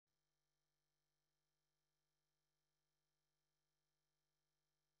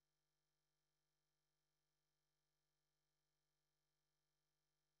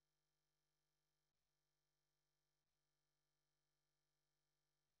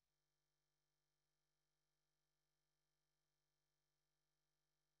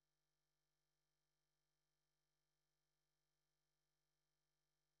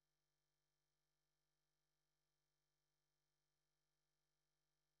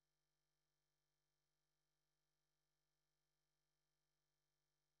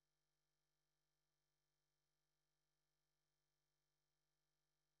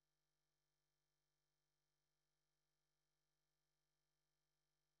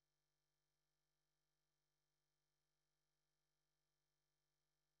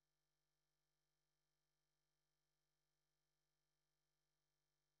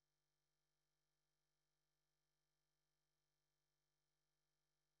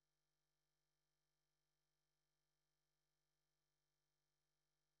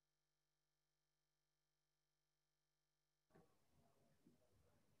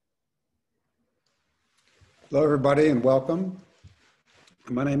Hello, everybody, and welcome.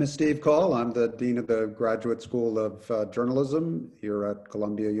 My name is Steve Coll. I'm the Dean of the Graduate School of Journalism here at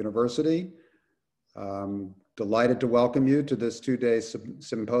Columbia University. I'm delighted to welcome you to this two-day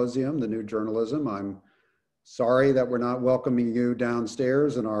symposium, The New Journalism. I'm sorry that we're not welcoming you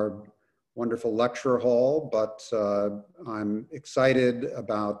downstairs in our wonderful lecture hall, but I'm excited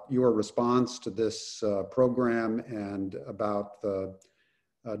about your response to this program and about the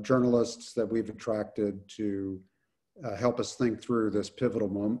journalists that we've attracted to help us think through this pivotal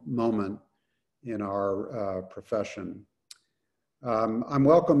moment in our profession. I'm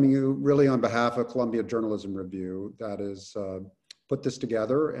welcoming you really on behalf of Columbia Journalism Review that has put this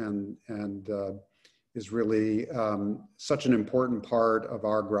together and is really such an important part of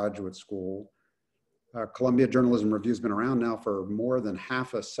our graduate school. Columbia Journalism Review has been around now for more than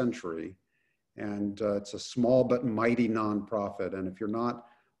half a century, and it's a small but mighty nonprofit. And if you're not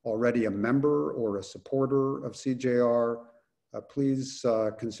already a member or a supporter of CJR, please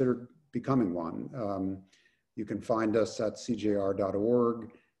consider becoming one. You can find us at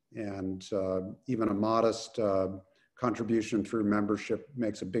cjr.org, and even a modest contribution through membership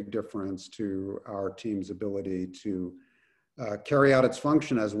makes a big difference to our team's ability to carry out its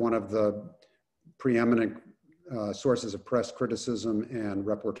function as one of the preeminent sources of press criticism and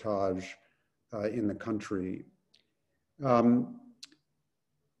reportage in the country.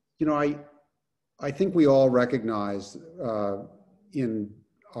 You know, I think we all recognize in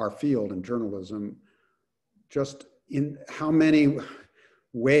our field in journalism just in how many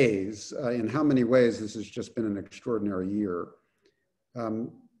ways this has just been an extraordinary year.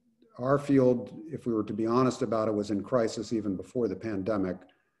 Our field, if we were to be honest about it, was in crisis even before the pandemic.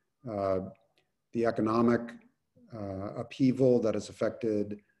 The economic upheaval that has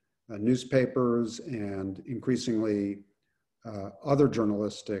affected newspapers and increasingly other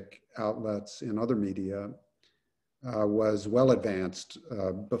journalistic outlets in other media was well advanced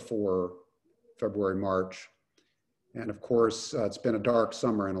before February, March. And of course, it's been a dark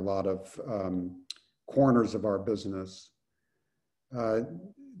summer in a lot of corners of our business. The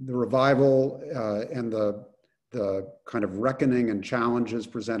revival and the kind of reckoning and challenges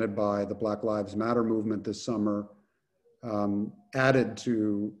presented by the Black Lives Matter movement this summer added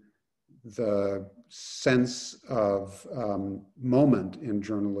to the sense of moment in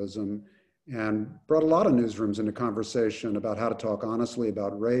journalism and brought a lot of newsrooms into conversation about how to talk honestly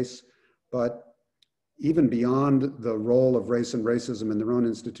about race, but even beyond the role of race and racism in their own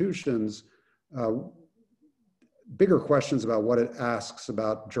institutions, bigger questions about what it asks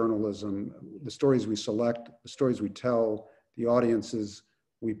about journalism, the stories we select, the stories we tell, the audiences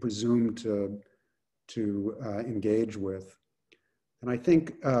we presume to engage with. And I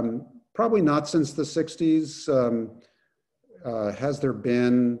think probably not since the 60s has there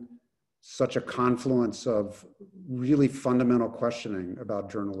been such a confluence of really fundamental questioning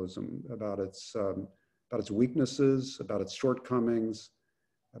about journalism, about its weaknesses, about its shortcomings,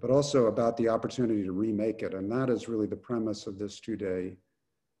 but also about the opportunity to remake it. And that is really the premise of this two-day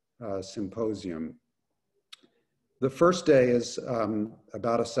symposium. The first day is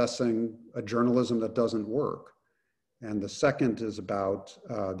about assessing a journalism that doesn't work. And the second is about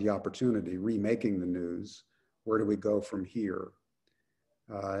the opportunity, remaking the news. Where do we go from here?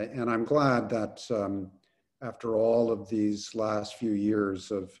 And I'm glad that after all of these last few years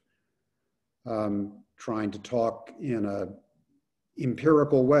of trying to talk in an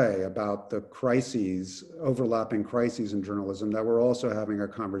empirical way about the crises, overlapping crises in journalism, that we're also having a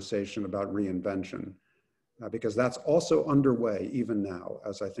conversation about reinvention, because that's also underway even now,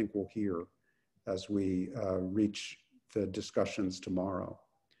 as I think we'll hear as we reach the discussions tomorrow.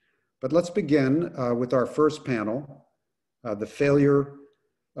 But let's begin with our first panel, The Failure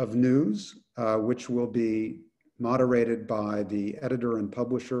of News, which will be moderated by the editor and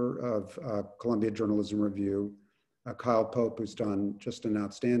publisher of Columbia Journalism Review, Coll Pope, who's done just an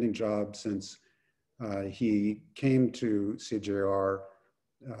outstanding job since he came to CJR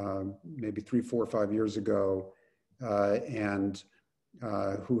maybe 3, 4, 5 years ago, and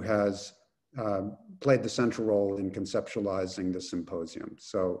who has played the central role in conceptualizing the symposium.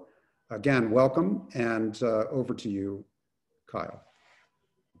 So again, welcome, and over to you, Kyle.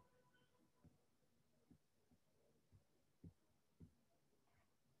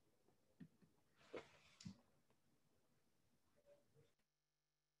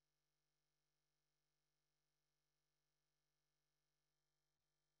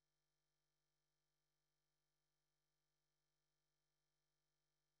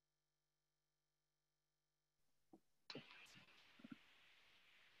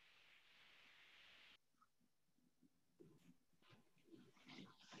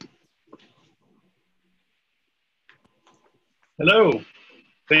 Hello.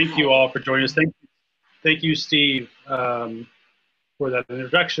 Thank Hi. you all for joining us. Thank you, Steve, for that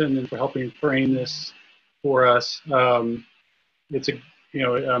introduction and for helping frame this for us. It's a, you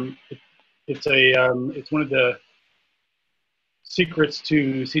know, it's one of the secrets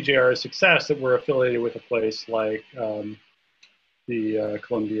to CJR's success that we're affiliated with a place like the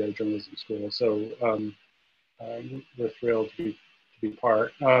Columbia Journalism School. So we're thrilled to be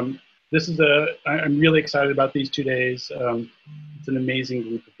part. I'm really excited about these 2 days. It's an amazing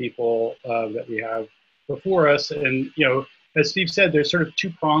group of people that we have before us. And, as Steve said, there's sort of two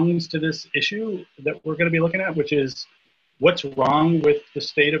prongs to this issue that we're going to be looking at, which is what's wrong with the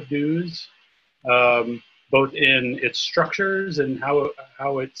state of news, both in its structures and how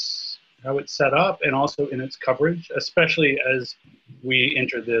it's set up, and also in its coverage, especially as we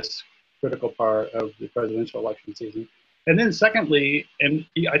enter this critical part of the presidential election season. And then secondly, and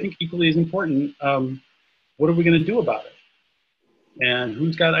I think equally as important, what are we going to do about it? And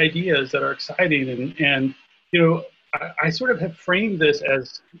who's got ideas that are exciting? And I sort of have framed this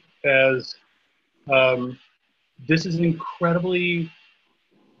as this is an incredibly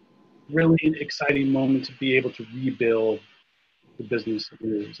brilliant, exciting moment to be able to rebuild the business of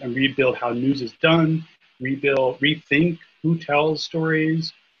news and rebuild how news is done, rethink who tells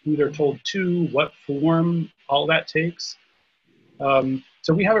stories, who they're told to, what form all that takes.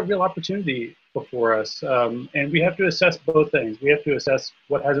 So we have a real opportunity before us, and we have to assess both things. We have to assess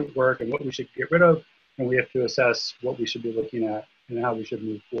what hasn't worked and what we should get rid of, and we have to assess what we should be looking at and how we should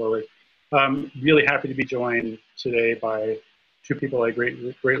move forward. Really happy to be joined today by two people I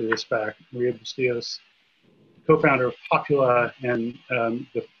greatly respect. Maria Bustillos, co-founder of Popula and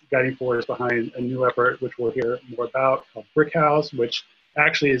the guiding force behind a new effort, which we'll hear more about, called Brick House, which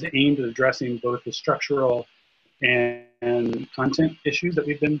actually is aimed at addressing both the structural and content issues that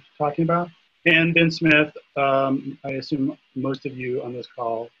we've been talking about. And Ben Smith, I assume most of you on this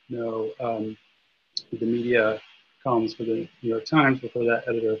call know the media columns for the New York Times, before that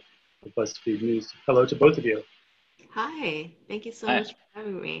editor of BuzzFeed News. Hello to both of you. Hi, thank you so much for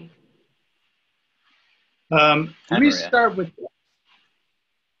having me. Let me start with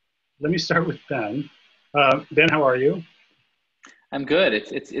Ben. Ben, how are you? I'm good.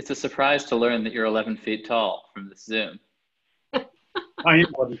 It's a surprise to learn that you're 11 feet tall from this Zoom. I am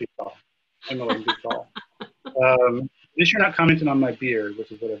 11 feet tall. I'm 11 feet tall. At least you're not commenting on my beard, which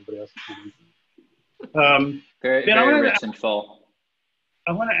is what everybody else is commenting. Very rich and full.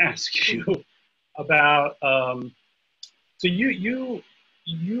 I want to ask you about, so you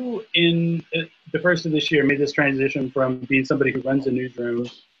in the first of this year made this transition from being somebody who runs a newsroom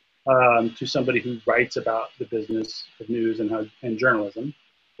to somebody who writes about the business of news and journalism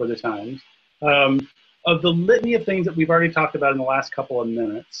for the Times. Of the litany of things that we've already talked about in the last couple of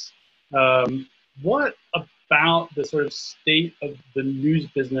minutes, what about the sort of state of the news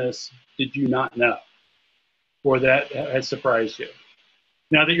business did you not know, or that has surprised you,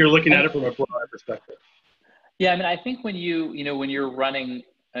 now that you're looking at it from a broader perspective? Yeah, I mean, I think when when you're running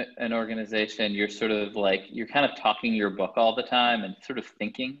an organization, you're sort of like, you're kind of talking your book all the time and sort of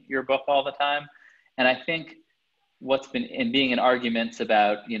thinking your book all the time. And I think what's been in being in arguments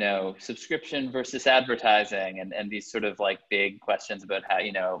about, subscription versus advertising and these sort of like big questions about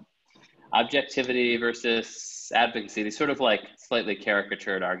how, objectivity versus advocacy, these sort of like slightly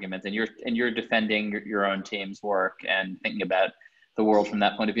caricatured arguments, and you're defending your own team's work and thinking about the world from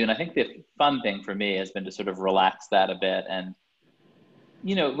that point of view. And I think the fun thing for me has been to sort of relax that a bit. And,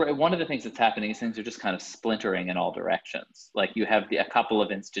 one of the things that's happening is things are just kind of splintering in all directions. Like you have a couple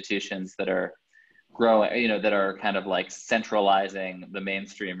of institutions that are growing, that are kind of like centralizing the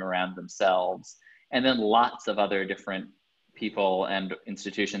mainstream around themselves. And then lots of other different people and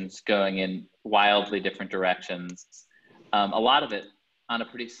institutions going in wildly different directions. A lot of it on a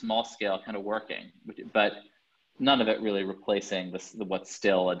pretty small scale kind of working, but none of it really replacing what's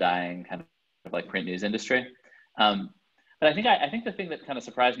still a dying kind of like print news industry. But I think the thing that kind of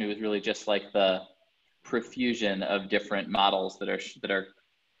surprised me was really just like the profusion of different models that are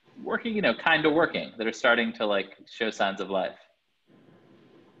working, kind of working, that are starting to like show signs of life.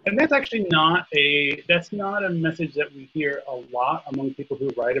 And that's actually not a message that we hear a lot among people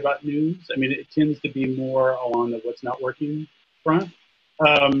who write about news. I mean, it tends to be more along the what's not working front.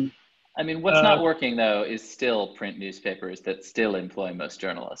 I mean, what's not working though is still print newspapers that still employ most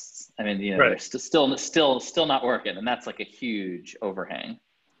journalists. I mean, right. They're still not working, and that's like a huge overhang.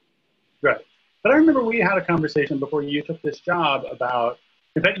 Right. But I remember we had a conversation before you took this job about,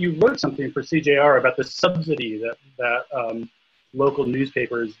 in fact, you wrote something for CJR about the subsidy that local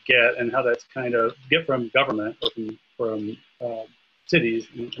newspapers get, and how that's kind of get from government or from cities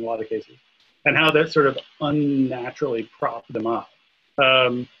in a lot of cases. and how that sort of unnaturally propped them up.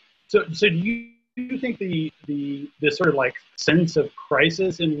 So do you think this sort of like sense of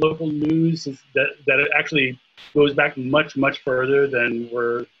crisis in local news is that it actually goes back much further than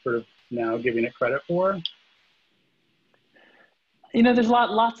we're sort of now giving it credit for? You know, there's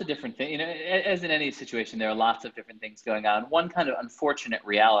lots of different things. You know, as in any situation, there are lots of different things going on. One kind of unfortunate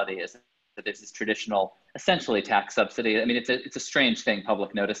reality is that there's this traditional, essentially tax subsidy. I mean, it's a strange thing,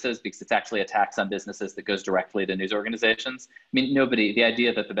 public notices, because it's actually a tax on businesses that goes directly to news organizations. I mean, the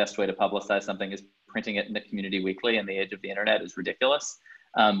idea that the best way to publicize something is printing it in the community weekly in the age of the internet is ridiculous.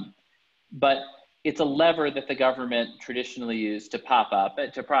 But it's a lever that the government traditionally used to prop up,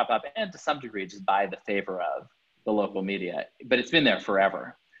 and to some degree just buy the favor of the local media, but it's been there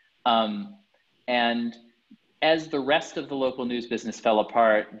forever. And as the rest of the local news business fell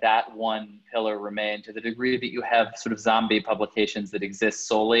apart, that one pillar remained, to the degree that you have sort of zombie publications that exist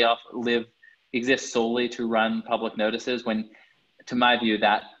solely to run public notices, when, to my view,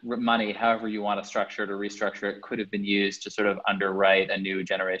 that money, however you want to structure it or restructure it, could have been used to sort of underwrite a new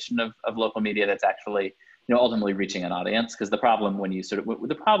generation of local media that's actually, you know, ultimately reaching an audience. Because the problem when you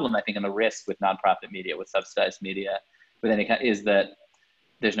the problem, I think, and the risk with nonprofit media, with subsidized media, with any kind, is that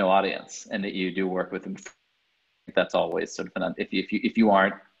there's no audience, and that you do work with them. That's always sort of if you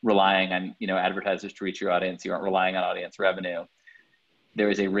aren't relying on, you know, advertisers to reach your audience, you aren't relying on audience revenue, there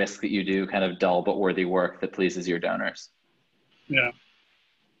is a risk that you do kind of dull but worthy work that pleases your donors. Yeah.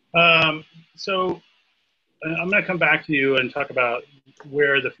 So I'm going to come back to you and talk about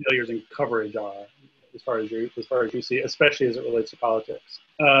where the failures in coverage are, as far as you see, especially as it relates to politics.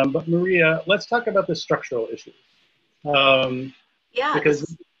 But Maria, let's talk about the structural issues. Yeah,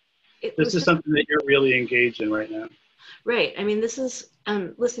 because this is something that you're really engaged in right now. Right. I mean, this is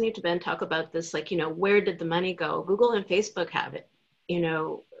listening to Ben talk about this, like, you know, where did the money go? Google and Facebook have it. You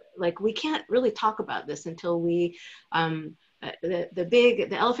know, like, we can't really talk about this until we the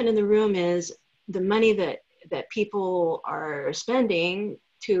elephant in the room is the money that people are spending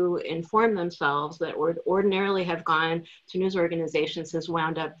to inform themselves that would ordinarily have gone to news organizations has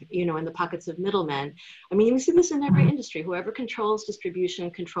wound up, you know, in the pockets of middlemen. I mean, we see this in every industry. Whoever controls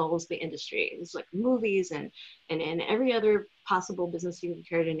distribution controls the industry. It's like movies and every other possible business you can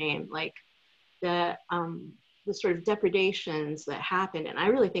care to name, like the sort of depredations that happened. And I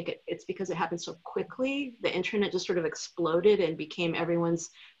really think it's because it happened so quickly. The internet just sort of exploded and became everyone's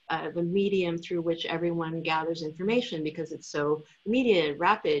the medium through which everyone gathers information, because it's so immediate,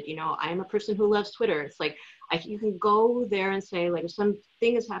 rapid. You know, I'm a person who loves Twitter. It's like, you can go there and say, like, if something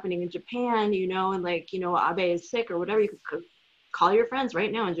is happening in Japan, you know, and like, you know, Abe is sick or whatever, you could call your friends right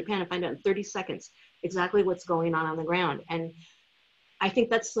now in Japan and find out in 30 seconds exactly what's going on the ground. And I think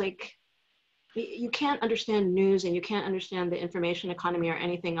that's like, you can't understand news and you can't understand the information economy or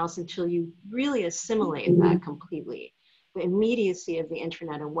anything else until you really assimilate that completely. The immediacy of the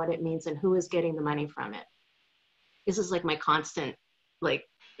internet and what it means and who is getting the money from it. This is like my constant, like,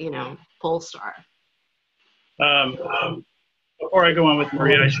 you know, pole star. Before I go on with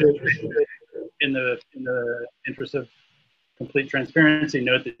Maria, I should, in the interest of complete transparency,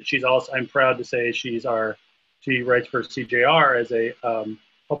 note that she's also, I'm proud to say she writes for CJR as a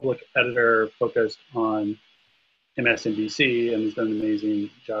public editor focused on MSNBC and has done an amazing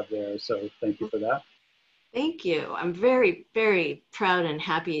job there. So thank you for that. Thank you. I'm very, very proud and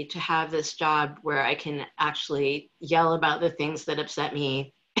happy to have this job where I can actually yell about the things that upset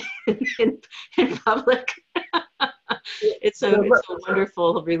me in public. It's a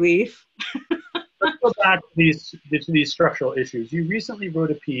wonderful relief. Let's go back to these structural issues. You recently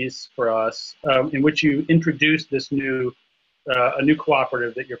wrote a piece for us in which you introduced this new a new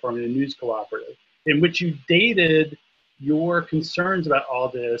cooperative that you're forming, a news cooperative, in which you dated your concerns about all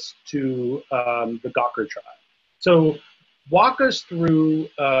this to the Gawker trial. So walk us through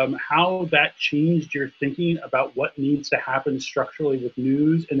how that changed your thinking about what needs to happen structurally with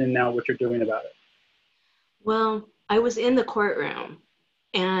news, and then now what you're doing about it. Well, I was in the courtroom,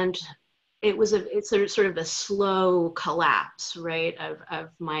 and it's a sort of a slow collapse, right, of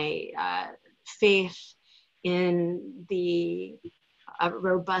my faith in the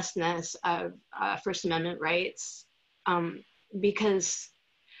robustness of First Amendment rights. Because,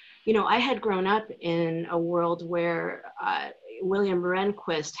 you know, I had grown up in a world where William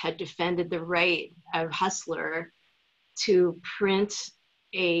Rehnquist had defended the right of Hustler to print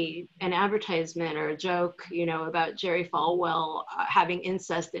an advertisement or a joke, you know, about Jerry Falwell having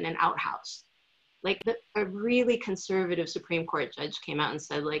incest in an outhouse. Like, a really conservative Supreme Court judge came out and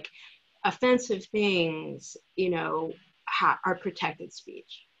said, like, offensive things, you know, are protected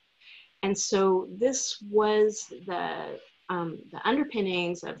speech. And so this was the the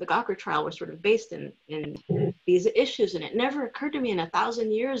underpinnings of the Gawker trial were sort of based in these issues, and it never occurred to me in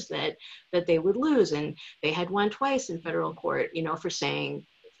 1,000 years that they would lose. And they had won twice in federal court, you know, for saying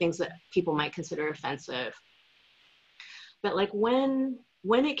things that people might consider offensive. But like when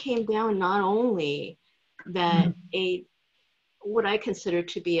it came down, not only that what I consider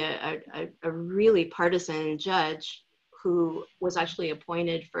to be a really partisan judge who was actually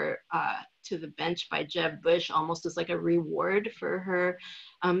appointed to the bench by Jeb Bush almost as like a reward for her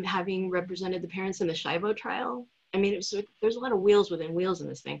having represented the parents in the Schiavo trial. I mean, there's a lot of wheels within wheels in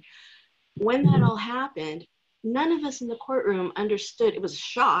this thing. When that all happened, none of us in the courtroom understood. It was a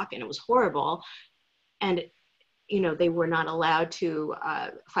shock and it was horrible. And, you know, they were not allowed to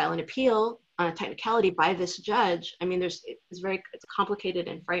file an appeal on a technicality by this judge. I mean, it's a complicated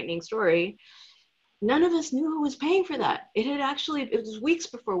and frightening story. None of us knew who was paying for that. It was weeks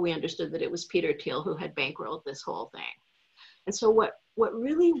before we understood that it was Peter Thiel who had bankrolled this whole thing. And so what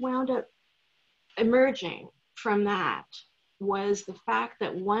really wound up emerging from that was the fact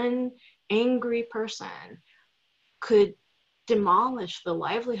that one angry person could demolish the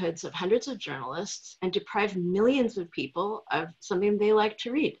livelihoods of hundreds of journalists and deprive millions of people of something they like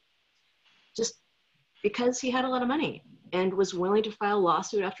to read, just because he had a lot of money and was willing to file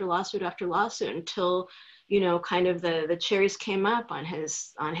lawsuit after lawsuit after lawsuit until, you know, kind of the cherries came up on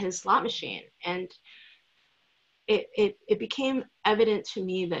his slot machine. And it became evident to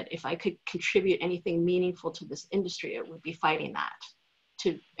me that if I could contribute anything meaningful to this industry, it would be fighting that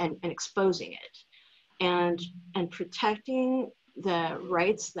and exposing it and protecting the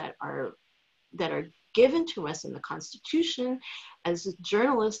rights that are given to us in the Constitution as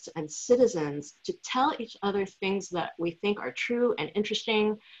journalists and citizens to tell each other things that we think are true and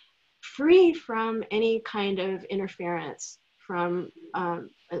interesting, free from any kind of interference from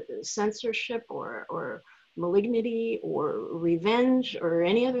censorship or malignity or revenge or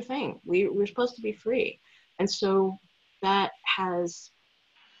any other thing. We're supposed to be free. And so that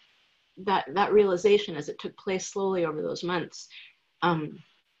realization, as it took place slowly over those months,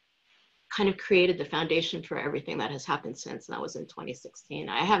 kind of created the foundation for everything that has happened since, and that was in 2016.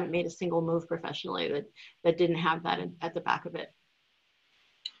 I haven't made a single move professionally that didn't have that at the back of it.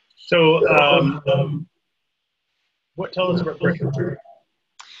 So tell us about Brick House.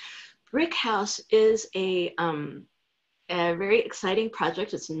 Brick House is a very exciting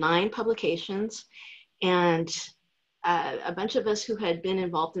project. It's 9 publications, and a bunch of us who had been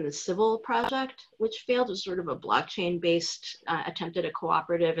involved in the Civil project, which failed, was sort of a blockchain-based attempt at a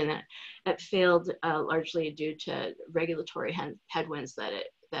cooperative, and that failed largely due to regulatory headwinds that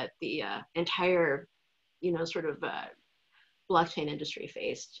the entire, you know, sort of blockchain industry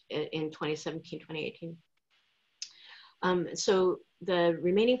faced in 2017, 2018. So the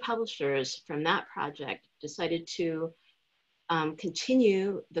remaining publishers from that project decided to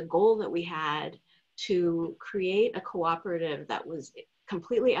continue the goal that we had to create a cooperative that was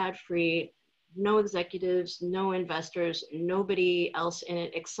completely ad-free, no executives, no investors, nobody else in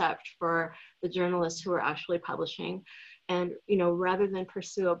it except for the journalists who are actually publishing. And, you know, rather than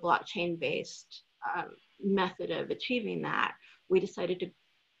pursue a blockchain-based method of achieving that, we decided to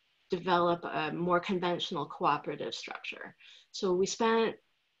develop a more conventional cooperative structure. So we spent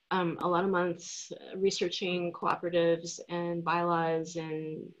a lot of months researching cooperatives and bylaws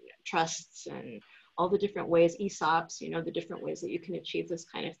and trusts and all the different ways, ESOPs, you know, the different ways that you can achieve this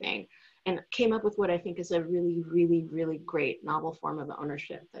kind of thing, and came up with what I think is a really, really, really great novel form of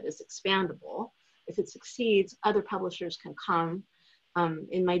ownership that is expandable. If it succeeds, other publishers can come.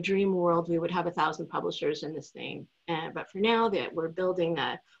 In my dream world, we would have 1,000 publishers in this thing. But for now, that we're building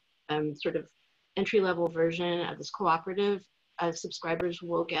a sort of entry-level version of this cooperative. Subscribers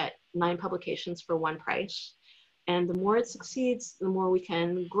will get 9 publications for 1 price. And the more it succeeds, the more we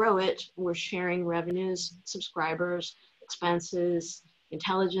can grow it. We're sharing revenues, subscribers, expenses,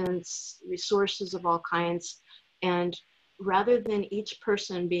 intelligence, resources of all kinds. And rather than each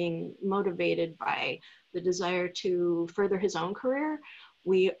person being motivated by the desire to further his own career,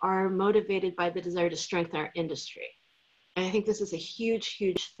 we are motivated by the desire to strengthen our industry. And I think this is a huge,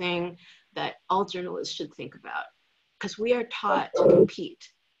 huge thing that all journalists should think about, because we are taught to compete,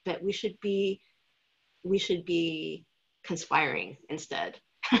 that we should be conspiring instead.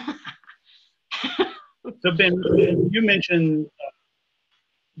 So Ben, you mentioned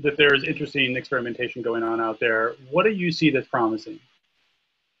that there's interesting experimentation going on out there. What do you see that's promising?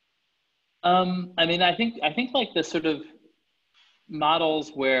 I mean, I think like the sort of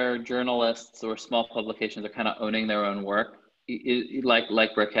models where journalists or small publications are kind of owning their own work,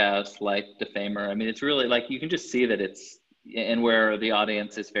 like Brick House, like Defamer. I mean, it's really like, you can just see that it's, and where the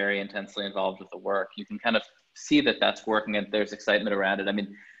audience is very intensely involved with the work, you can kind of see that that's working and there's excitement around it. I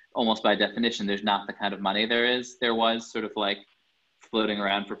mean, almost by definition, there's not the kind of money there was sort of like floating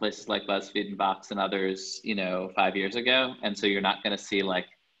around for places like BuzzFeed and Vox and others, 5 years ago. And so you're not going to see like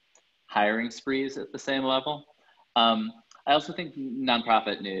hiring sprees at the same level. I also think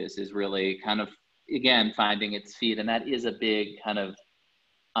nonprofit news is really kind of, again, finding its feet. And that is a big kind of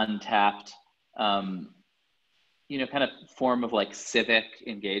untapped, kind of form of like civic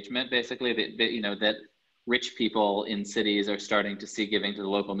engagement, basically, that rich people in cities are starting to see giving to the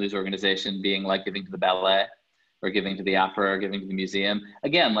local news organization being like giving to the ballet or giving to the opera or giving to the museum.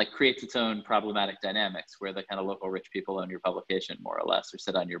 Again, like creates its own problematic dynamics where the kind of local rich people own your publication more or less or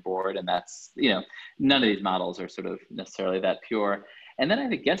sit on your board. And that's, none of these models are sort of necessarily that pure. And then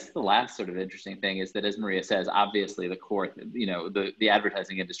I guess the last sort of interesting thing is that, as Maria says, obviously the core, the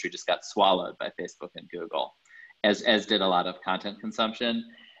advertising industry just got swallowed by Facebook and Google, as did a lot of content consumption.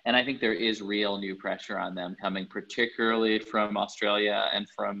 And I think there is real new pressure on them coming, particularly from Australia and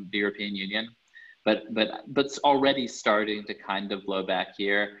from the European Union, but it's already starting to kind of blow back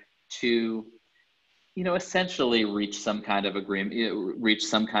here to, essentially reach some kind of agreement, reach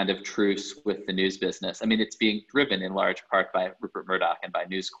some kind of truce with the news business. I mean, it's being driven in large part by Rupert Murdoch and by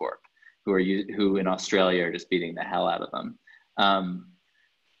News Corp, who in Australia are just beating the hell out of them,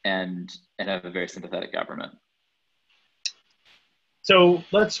 and have a very sympathetic government. So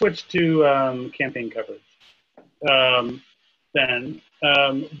let's switch to campaign coverage. Then,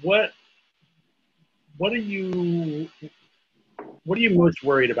 what are you most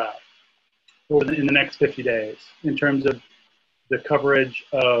worried about in the next 50 days in terms of the coverage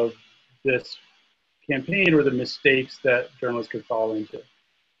of this campaign or the mistakes that journalists could fall into?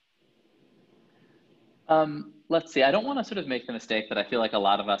 Let's see. I don't want to sort of make the mistake that I feel like a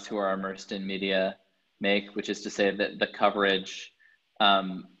lot of us who are immersed in media make, which is to say that the coverage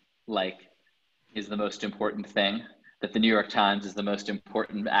is the most important thing, that the New York Times is the most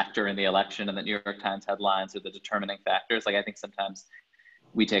important actor in the election, and that New York Times headlines are the determining factors. Like, I think sometimes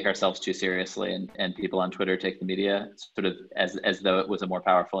we take ourselves too seriously, and people on Twitter take the media sort of as though it was a more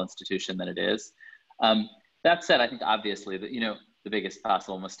powerful institution than it is. That said, I think obviously that, the biggest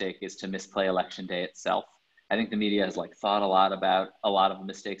possible mistake is to misplay election day itself. I think the media has thought a lot about a lot of the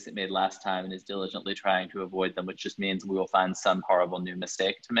mistakes it made last time and is diligently trying to avoid them, which just means we will find some horrible new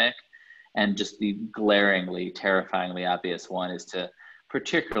mistake to make. And just the glaringly, terrifyingly obvious one is to,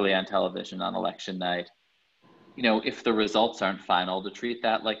 particularly on television on election night, if the results aren't final, to treat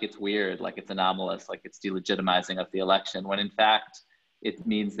that like it's weird, like it's anomalous, like it's delegitimizing of the election, when in fact, it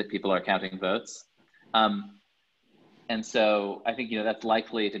means that people are counting votes. And so I think, that's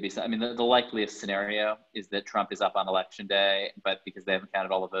likely to be, the likeliest scenario is that Trump is up on election day, but because they haven't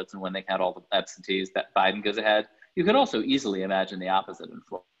counted all the votes, and when they count all the absentees, that Biden goes ahead. You could also easily imagine the opposite in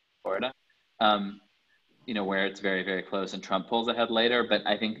Florida, where it's very, very close and Trump pulls ahead later. But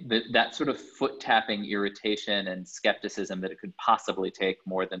I think that sort of foot tapping irritation and skepticism that it could possibly take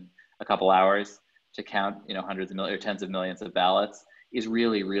more than a couple hours to count, hundreds of millions or tens of millions of ballots is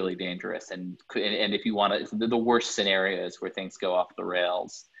really, really dangerous. And if you want to, the worst scenarios where things go off the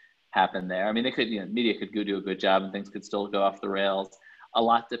rails happen there. I mean, they could, media could go do a good job and things could still go off the rails. A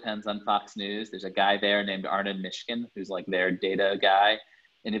lot depends on Fox News. There's a guy there named Arnon Mishkin, who's their data guy.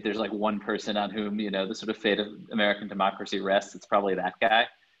 And if there's one person on whom, the sort of fate of American democracy rests, it's probably that guy.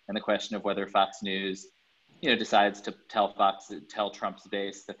 And the question of whether Fox News, decides to tell Trump's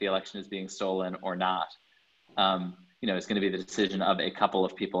base that the election is being stolen or not, is going to be the decision of a couple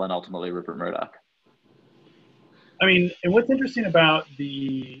of people and ultimately Rupert Murdoch. I mean, and what's interesting about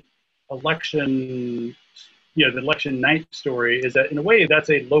the election, the election night story is that in a way that's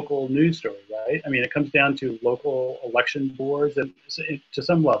a local news story, right? I mean, it comes down to local election boards and to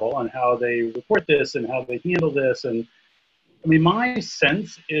some level on how they report this and how they handle this. And I mean, my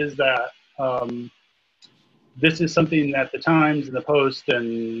sense is that this is something that the Times and the Post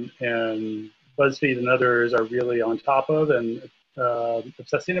and BuzzFeed and others are really on top of and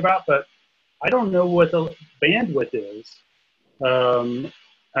obsessing about, but I don't know what the bandwidth is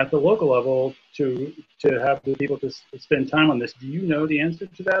at the local level to have the people to spend time on this. Do you know the answer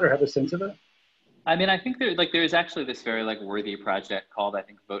to that or have a sense of it? I mean, I think there's actually this very worthy project called, I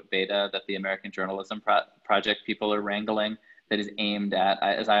think, Vote Beta, that the American Journalism Project people are wrangling, that is aimed at,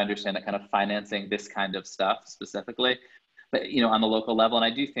 as I understand it, kind of financing this kind of stuff specifically, but on the local level. And I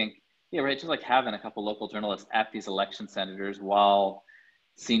do think, just having a couple local journalists at these election centers while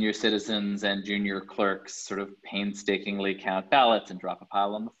senior citizens and junior clerks sort of painstakingly count ballots and drop a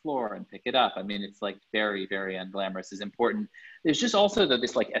pile on the floor and pick it up. I mean, it's very, very unglamorous is important. There's just also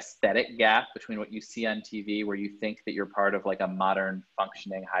this aesthetic gap between what you see on TV, where you think that you're part of a modern,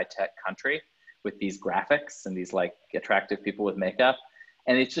 functioning, high-tech country, with these graphics and these like attractive people with makeup.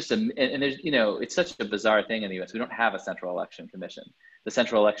 And it's just and there's, you know, it's such a bizarre thing in the US. We don't have a central election commission. The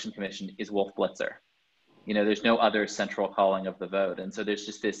Central Election Commission is Wolf Blitzer. You know, there's no other central calling of the vote. And so there's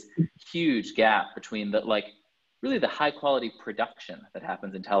just this huge gap between the, like, really the high quality production that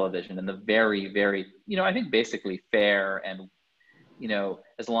happens in television and the very, very, you know, I think basically fair and, you know,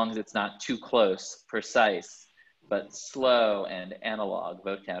 as long as it's not too close, precise, but slow and analog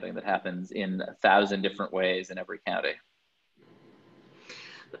vote counting that happens in 1,000 different ways in every county.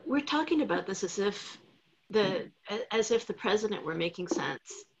 We're talking about this as if the president were making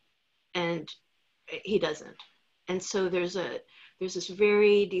sense, and he doesn't. And so there's this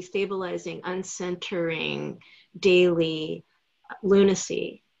very destabilizing, uncentering daily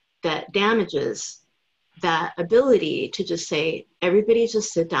lunacy that damages that ability to just say, everybody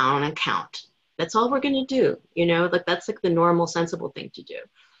just sit down and count. That's all we're going to do. You know, like that's like the normal, sensible thing to do.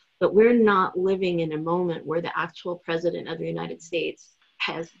 But we're not living in a moment where the actual president of the United States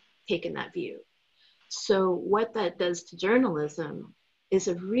has taken that view. So what that does to journalism is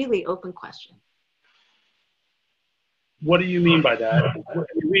a really open question. What do you mean by that?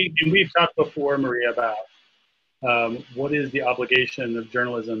 We've talked before, Maria, about what is the obligation of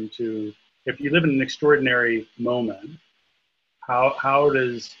journalism to, if you live in an extraordinary moment, how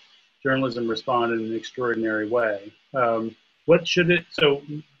does journalism respond in an extraordinary way? What should it, so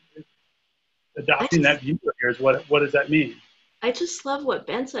adopting that view here is what does that mean? I just love what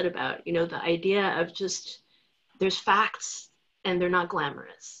Ben said about, you know, the idea of just, there's facts and they're not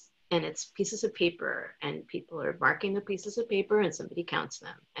glamorous. And it's pieces of paper and people are marking the pieces of paper and somebody counts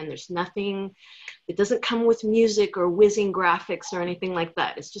them. And there's nothing, it doesn't come with music or whizzing graphics or anything like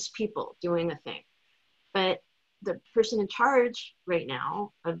that. It's just people doing a thing. But the person in charge right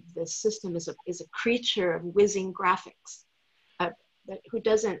now of the system is a creature of whizzing graphics who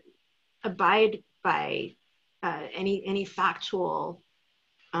doesn't abide by any factual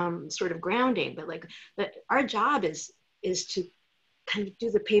sort of grounding. But like our job is to kind of do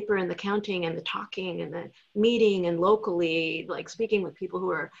the paper and the counting and the talking and the meeting and locally, like speaking with people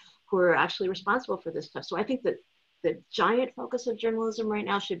who are actually responsible for this stuff. So I think that the giant focus of journalism right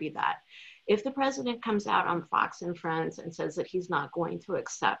now should be that. If the president comes out on Fox and Friends and says that he's not going to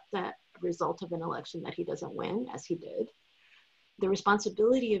accept that result of an election that he doesn't win, as he did, the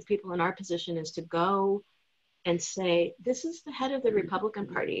responsibility of people in our position is to go and say, this is the head of the Republican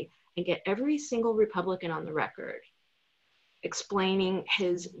Party, and get every single Republican on the record explaining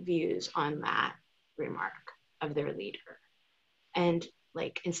his views on that remark of their leader. And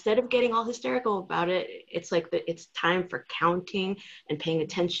like, instead of getting all hysterical about it, it's like it's time for counting and paying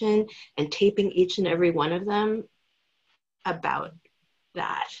attention and taping each and every one of them about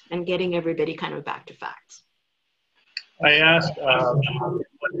that and getting everybody kind of back to facts. I asked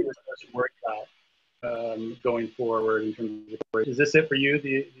what he was most worried about going forward in terms of, is this it for you,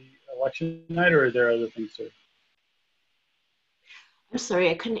 the election night, or are there other things too? I'm sorry,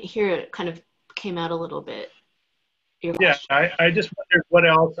 I couldn't hear it. Kind of came out a little bit. Yeah, I just wondered, what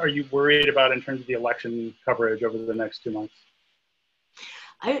else are you worried about in terms of the election coverage over the next 2 months?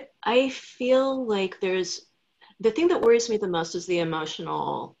 I feel like the thing that worries me the most is the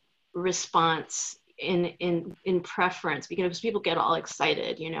emotional response in preference, because people get all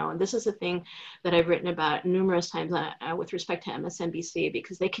excited, you know, and this is a thing that I've written about numerous times with respect to MSNBC,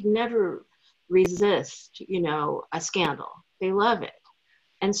 because they could never resist, you know, a scandal. They love it.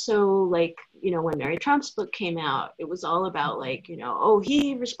 And so, like, you know, when Mary Trump's book came out, it was all about, like, you know, oh,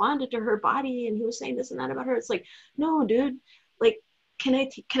 he responded to her body and he was saying this and that about her. It's like, no, dude, like, can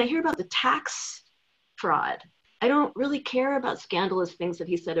I hear about the tax fraud? I don't really care about scandalous things that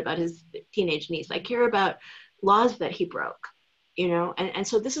he said about his teenage niece. I care about laws that he broke, you know? And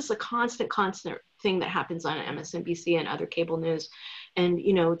so this is a constant thing that happens on MSNBC and other cable news, and,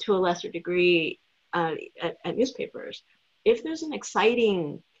 you know, to a lesser degree at newspapers. If there's an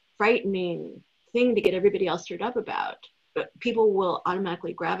exciting, frightening thing to get everybody else stirred up about, people will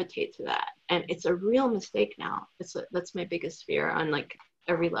automatically gravitate to that. And it's a real mistake now. That's my biggest fear on like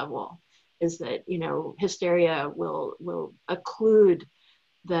every level, is that, you know, hysteria will occlude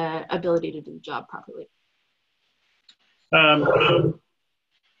the ability to do the job properly. I know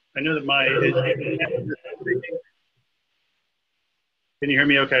that can you hear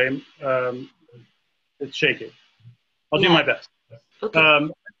me okay? It's shaky. I'll do my best. Okay.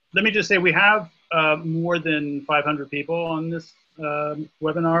 Let me just say, we have more than 500 people on this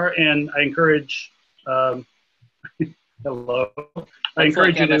webinar, and I encourage, hello. I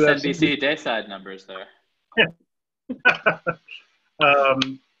encourage like you to MSNBC dayside numbers there. Yeah.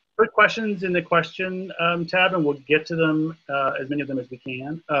 put questions in the question tab, and we'll get to them, as many of them as we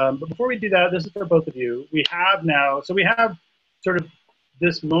can. But before we do that, this is for both of you. We have sort of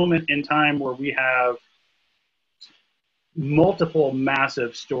this moment in time where we have multiple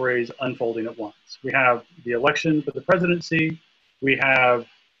massive stories unfolding at once. We have the election for the presidency. We have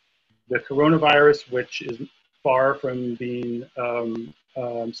the coronavirus, which is far from being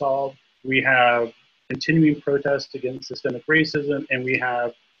solved. We have continuing protests against systemic racism, and we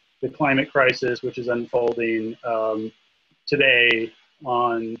have the climate crisis, which is unfolding today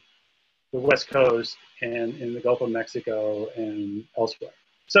on the West Coast and in the Gulf of Mexico and elsewhere.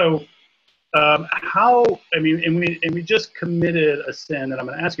 So and we just committed a sin that I'm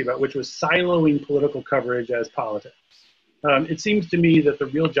going to ask you about, which was siloing political coverage as politics. It seems to me that the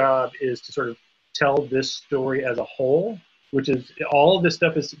real job is to sort of tell this story as a whole, which is all of this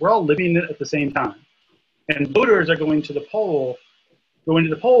stuff we're all living it at the same time. And voters are going to the polls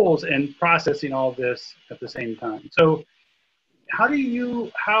and processing all of this at the same time. So how does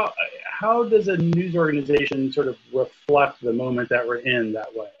a news organization sort of reflect the moment that we're in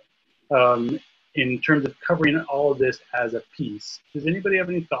that way? In terms of covering all of this as a piece. Does anybody have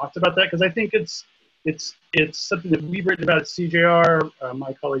any thoughts about that? Because I think it's something that we've written about at CJR,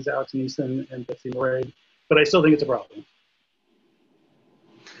 my colleagues Alex Neeson and Betsy Moraid, but I still think it's a problem.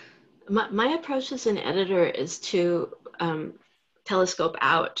 My approach as an editor is to telescope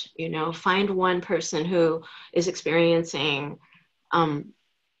out, find one person who is experiencing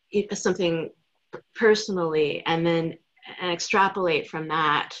something personally and then extrapolate from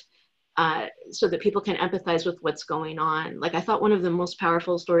that so that people can empathize with what's going on. Like, I thought one of the most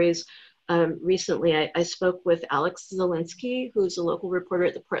powerful stories recently, I spoke with Alex Zielinski, who's a local reporter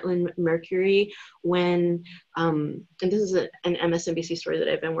at the Portland Mercury, when, and this is an MSNBC story that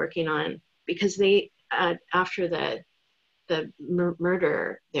I've been working on, because they, after the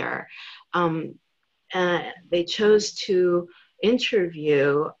murder there, they chose to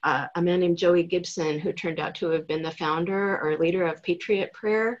interview a man named Joey Gibson, who turned out to have been the founder or leader of Patriot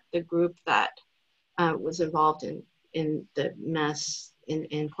Prayer, the group that was involved in the mess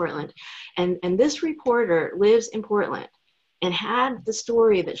in Portland. And this reporter lives in Portland and had the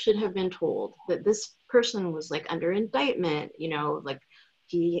story that should have been told, that this person was like under indictment, like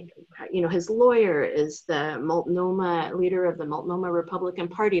his lawyer is the Multnomah leader of the Multnomah Republican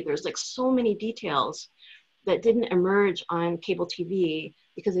Party. There's like so many details that didn't emerge on cable TV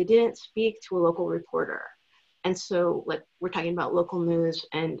because they didn't speak to a local reporter. And so, like, we're talking about local news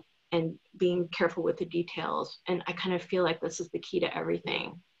and being careful with the details. And I kind of feel like this is the key to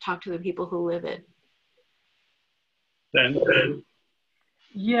everything. Talk to the people who live it. Ben?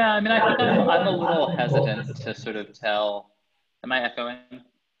 Yeah, I mean, I think I'm a little hesitant to sort of tell, am I echoing?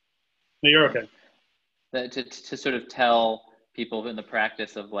 No, you're okay. To sort of tell people in the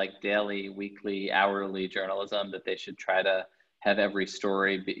practice of like daily, weekly, hourly journalism that they should try to have every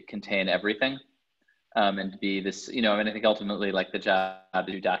story contain everything, and be this, I mean, I think ultimately like the job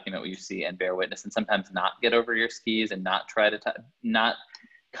to document what you see and bear witness, and sometimes not get over your skis and not try to not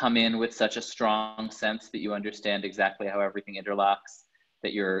come in with such a strong sense that you understand exactly how everything interlocks,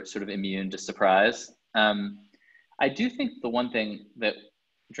 that you're sort of immune to surprise. I do think the one thing that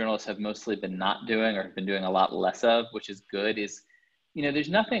journalists have mostly been not doing, or have been doing a lot less of, which is good, is, there's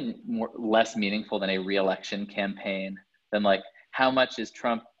nothing less meaningful than a re-election campaign than like, how much is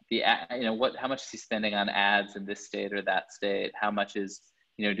Trump, how much is he spending on ads in this state or that state? How much is,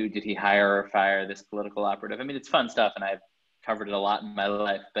 did he hire or fire this political operative? I mean, it's fun stuff, and I've covered it a lot in my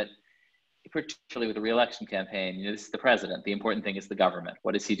life, but particularly with the re-election campaign, this is the president. The important thing is the government.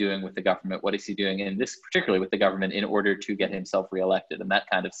 What is he doing with the government? What is he doing in this, particularly with the government, in order to get himself reelected? And that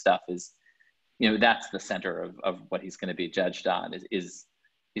kind of stuff is, that's the center of what he's going to be judged on, is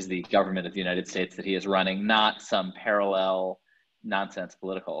the government of the United States that he is running, not some parallel nonsense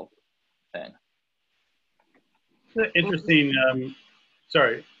political thing. Interesting.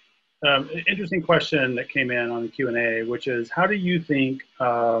 Interesting question that came in on the Q&A, which is, how do you think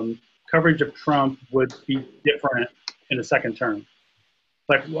coverage of Trump would be different in a second term?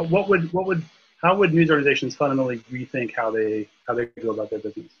 Like, how would news organizations fundamentally rethink how they go about their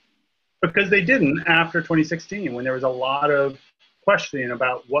business? Because they didn't after 2016, when there was a lot of questioning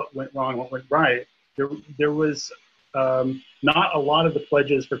about what went wrong, what went right. There was not a lot of the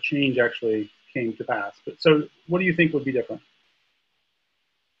pledges for change actually came to pass. But so, what do you think would be different?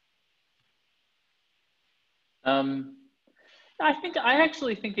 I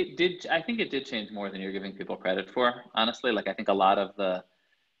actually think it did. I think it did change more than you're giving people credit for. Honestly, like, I think a lot of the,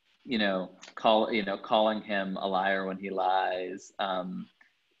 calling him a liar when he lies. That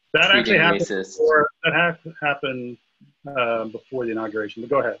actually happened before. That happened before the inauguration. But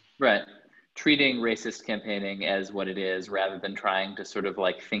go ahead. Right. Treating racist campaigning as what it is, rather than trying to sort of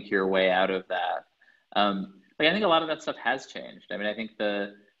like think your way out of that. Like I think a lot of that stuff has changed. I mean, I think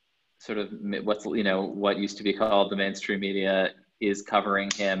the sort of what used to be called the mainstream media is covering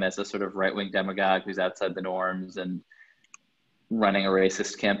him as a sort of right-wing demagogue who's outside the norms and running a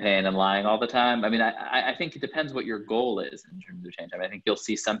racist campaign and lying all the time. I mean, I think it depends what your goal is in terms of change. I mean, I think you'll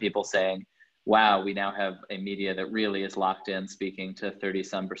see some people saying, wow, we now have a media that really is locked in, speaking to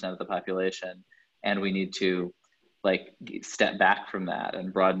 30-some% of the population, and we need to like step back from that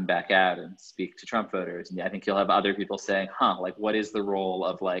and broaden back out and speak to Trump voters. And I think you'll have other people saying, like what is the role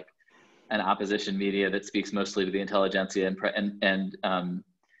of like an opposition media that speaks mostly to the intelligentsia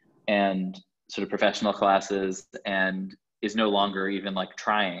and sort of professional classes and is no longer even like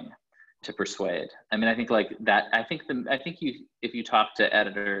trying to persuade. I mean, I think like that, if you talk to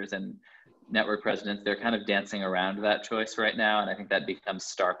editors and network presidents, they're kind of dancing around that choice right now. And I think that becomes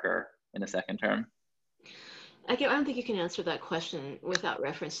starker in a second term. I don't think you can answer that question without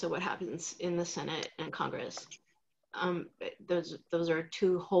reference to what happens in the Senate and Congress. Those are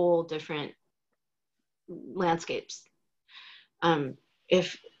two whole different landscapes.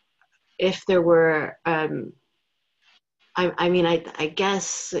 If there were, I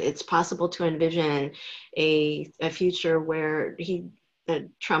guess it's possible to envision a future where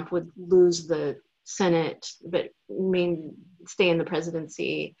Trump would lose the Senate, but stay in the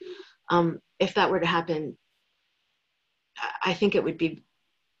presidency. If that were to happen, I think it would be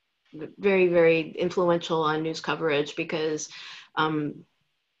very, very influential on news coverage, because a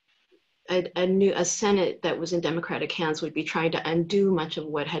Senate that was in Democratic hands would be trying to undo much of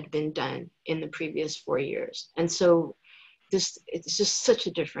what had been done in the previous 4 years. And so it's just such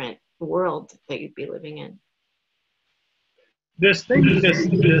a different world that you'd be living in. This then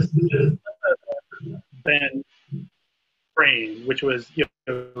frame, which was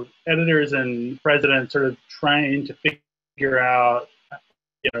editors and presidents sort of trying to figure out,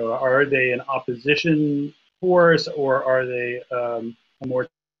 are they an opposition force or are they a more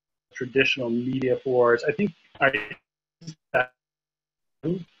traditional media force? I think I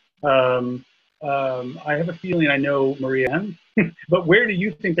have a feeling I know Maria, but where do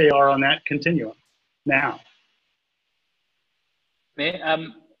you think they are on that continuum now?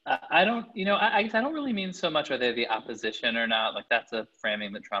 I don't, I guess I don't really mean so much are they the opposition or not. Like that's a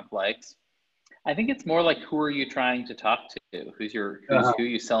framing that Trump likes. I think it's more like, who are you trying to talk to? Who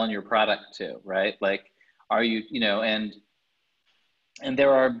you selling your product to, right? Like, are you, and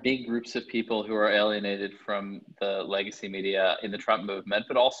there are big groups of people who are alienated from the legacy media in the Trump movement,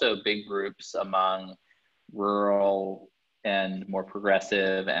 but also big groups among rural and more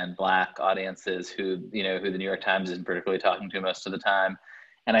progressive and Black audiences who the New York Times isn't particularly talking to most of the time.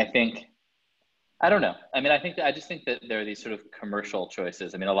 And I think, I don't know. I mean, I just think that there are these sort of commercial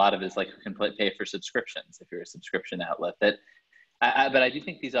choices. I mean, a lot of it is like, who can pay for subscriptions if you're a subscription outlet. But I do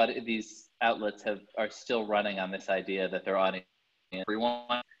think these outlets are still running on this idea that they're audience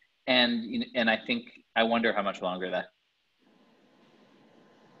everyone, and I wonder how much longer that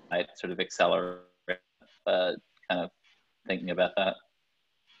might sort of accelerate. Kind of thinking about that.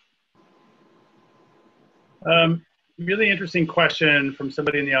 Really interesting question from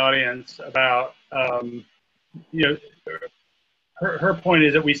somebody in the audience about, her point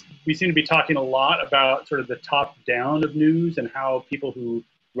is that we seem to be talking a lot about sort of the top down of news and how people who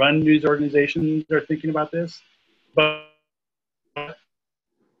run news organizations are thinking about this. But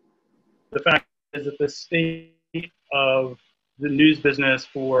the fact is that the state of the news business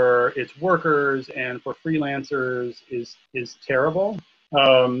for its workers and for freelancers is terrible,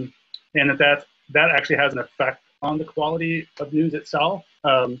 and that actually has an effect on the quality of news itself.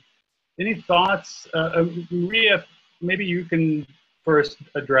 Any thoughts, Maria? Maybe you can first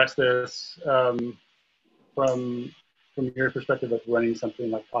address this from your perspective of running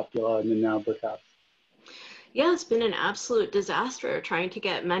something like Popula and then now Burkhart. Yeah, it's been an absolute disaster trying to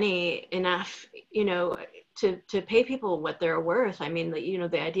get money enough, to pay people what they're worth. I mean,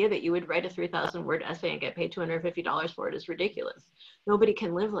 the idea that you would write a 3,000-word essay and get paid $250 for it is ridiculous. Nobody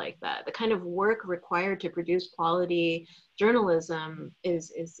can live like that. The kind of work required to produce quality journalism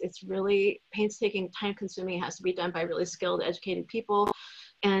it's really painstaking, time-consuming. It has to be done by really skilled, educated people,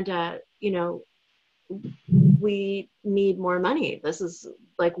 and we need more money. This is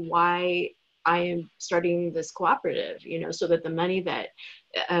like why I am starting this cooperative, so that the money that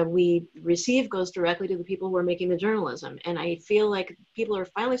we receive goes directly to the people who are making the journalism. And I feel like people are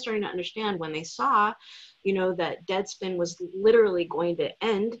finally starting to understand when they saw, that Deadspin was literally going to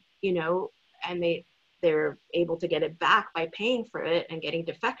end, and they're able to get it back by paying for it and getting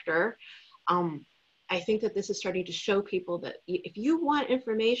Defector. I think that this is starting to show people that if you want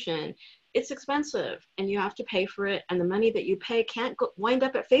information, it's expensive and you have to pay for it. And the money that you pay can't wind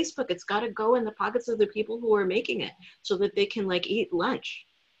up at Facebook. It's got to go in the pockets of the people who are making it so that they can like eat lunch.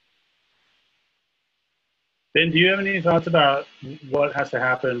 Ben, do you have any thoughts about what has to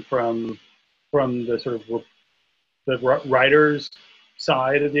happen from the sort of the writers'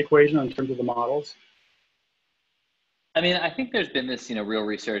 side of the equation in terms of the models? I mean, I think there's been this, real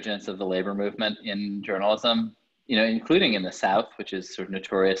resurgence of the labor movement in journalism, including in the South, which is sort of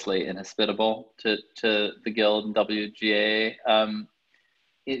notoriously inhospitable to the Guild and WGA.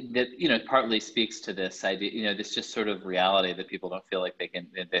 That partly speaks to this idea, this just sort of reality that people don't feel like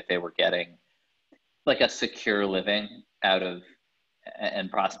that they were getting like a secure living out of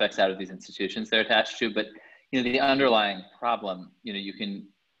and prospects out of these institutions they're attached to. But the underlying problem, you can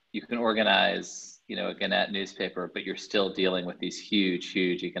organize a Gannett newspaper, but you're still dealing with these huge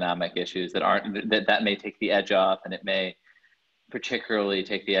economic issues that may take the edge off, and it may particularly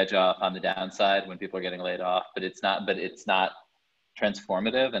take the edge off on the downside when people are getting laid off, but it's not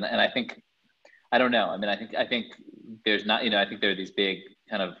transformative. And I think, I don't know. I mean, I think there's not, I think there are these big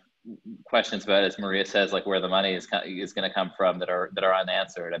kind of questions about, as Maria says, like where the money is going to come from that are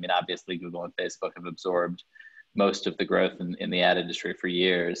unanswered. I mean, obviously Google and Facebook have absorbed most of the growth in the ad industry for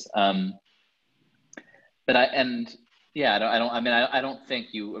years. But I don't think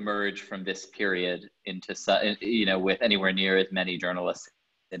you emerge from this period into, with anywhere near as many journalists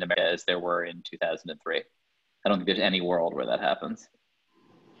in America as there were in 2003. I don't think there's any world where that happens.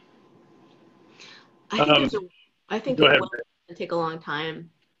 I think it will take a long time.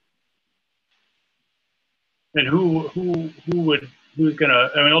 And who's gonna?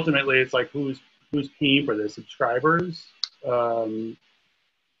 I mean, ultimately, it's like who's paying for this? Subscribers,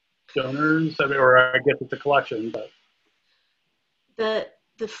 donors. I mean, or I guess it's a collection, but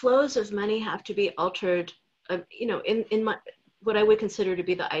the flows of money have to be altered. In what I would consider to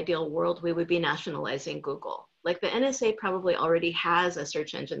be the ideal world, we would be nationalizing Google. Like the NSA probably already has a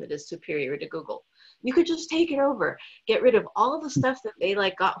search engine that is superior to Google. You could just take it over, get rid of all the stuff that they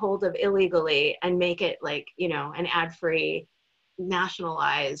like got hold of illegally and make it like, an ad-free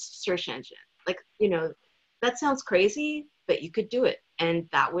nationalized search engine. Like, that sounds crazy, but you could do it. And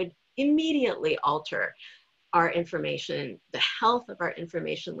that would immediately alter our information, the health of our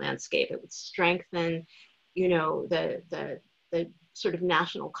information landscape. It would strengthen, the sort of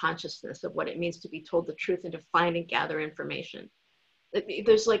national consciousness of what it means to be told the truth and to find and gather information.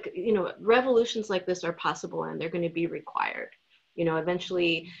 There's like, revolutions like this are possible and they're going to be required.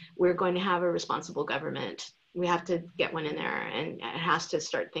 Eventually we're going to have a responsible government. We have to get one in there, and it has to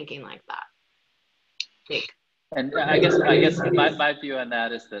start thinking like that. And I guess my view on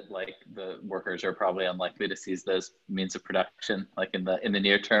that is that like the workers are probably unlikely to seize those means of production like in the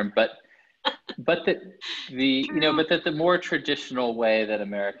near term, but that the more traditional way that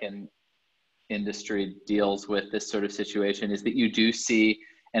American industry deals with this sort of situation is that you do see,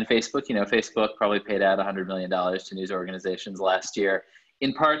 and Facebook probably paid out $100 million to news organizations last year,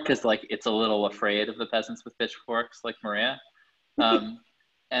 in part because like it's a little afraid of the peasants with pitchforks like Maria.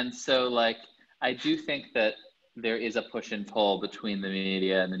 And so like, I do think that there is a push and pull between the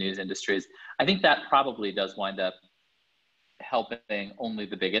media and the news industries. I think that probably does wind up helping only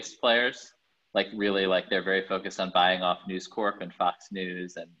the biggest players. Like really, like they're very focused on buying off News Corp and Fox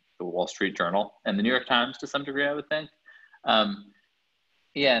News and the Wall Street Journal and the New York Times to some degree, I would think. And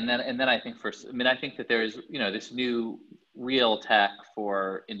then I think I think that there is, this new real tech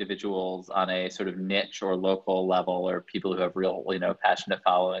for individuals on a sort of niche or local level, or people who have real, passionate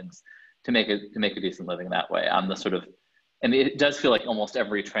followings to make a decent living that way on the sort of, and it does feel like almost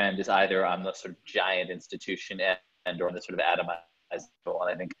every trend is either on the sort of giant institution end or on the sort of atomized level.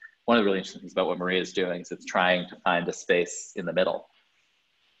 And I think one of the really interesting things about what Maria is doing is it's trying to find a space in the middle.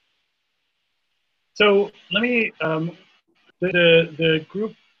 So let me, the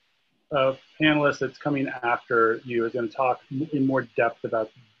group of panelists that's coming after you is going to talk in more depth about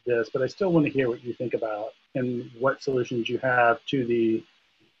this, but I still want to hear what you think about and what solutions you have to the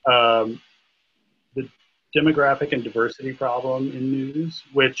demographic and diversity problem in news,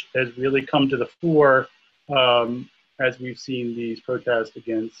 which has really come to the fore as we've seen these protests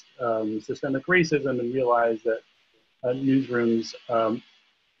against systemic racism and realize that newsrooms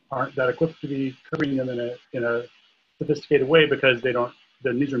aren't that equipped to be covering them in a sophisticated way because the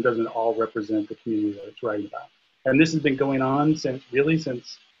newsroom doesn't all represent the community that it's writing about. And this has been going on since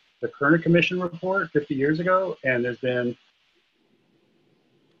the Kerner Commission report 50 years ago, and there's been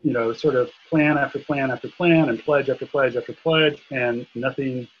sort of plan after plan after plan and pledge after pledge after pledge, and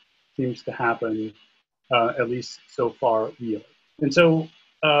nothing seems to happen, at least so far, really. And so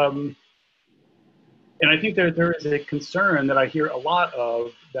And I think there is a concern that I hear a lot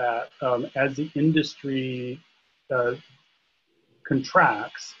of that as the industry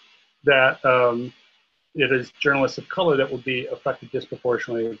contracts, that it is journalists of color that will be affected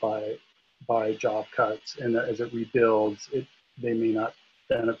disproportionately by job cuts, and that as it rebuilds, they may not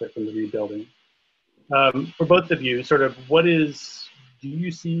benefit from the rebuilding. For both of you, sort of, do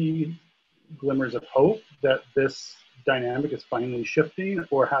you see glimmers of hope that this dynamic is finally shifting,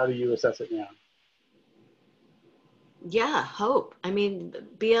 or how do you assess it now? Yeah, hope. I mean,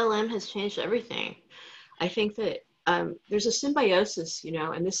 BLM has changed everything. I think that there's a symbiosis,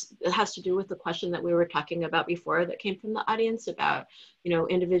 and this has to do with the question that we were talking about before that came from the audience about,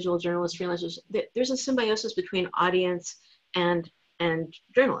 individual journalists, freelancers. There's a symbiosis between audience and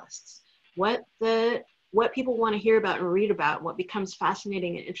journalists. What people want to hear about and read about, what becomes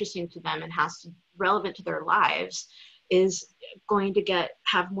fascinating and interesting to them and relevant to their lives, is going to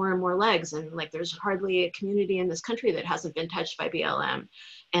have more and more legs. And like, there's hardly a community in this country that hasn't been touched by BLM.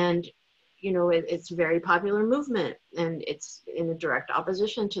 And, it's a very popular movement, and it's in a direct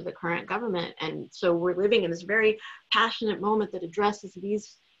opposition to the current government. And so we're living in this very passionate moment that addresses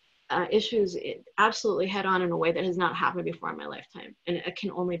these issues absolutely head on in a way that has not happened before in my lifetime. And it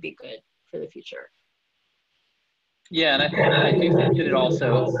can only be good for the future. Yeah, and I do think that it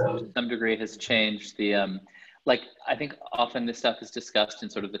also, to some degree, has changed the, I think often this stuff is discussed in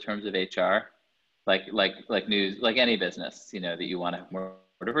sort of the terms of HR, like news, like any business, that you want to have more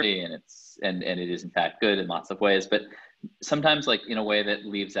diversity, and it is in fact good in lots of ways, but sometimes in a way that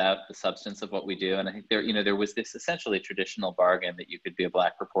leaves out the substance of what we do. And I think there was this essentially traditional bargain that you could be a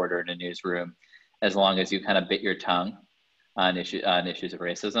Black reporter in a newsroom as long as you kind of bit your tongue on issues of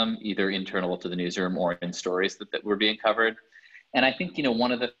racism, either internal to the newsroom or in stories that were being covered. And I think,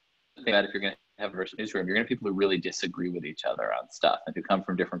 one of the things about if you're going to have a diverse newsroom, you're going to have people who really disagree with each other on stuff and who come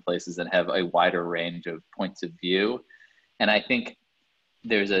from different places and have a wider range of points of view. And I think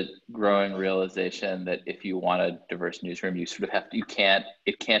there's a growing realization that if you want a diverse newsroom, you sort of have to,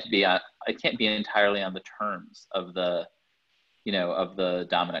 it can't be entirely on the terms of the, of the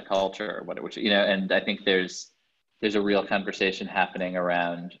dominant culture or whatever, and I think there's a real conversation happening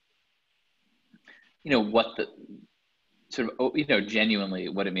around, what the sort of, genuinely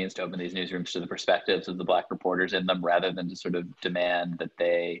what it means to open these newsrooms to the perspectives of the Black reporters in them, rather than to sort of demand that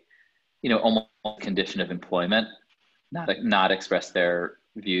they, almost condition of employment, not express their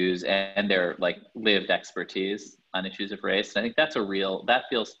views and their lived expertise on issues of race. And I think that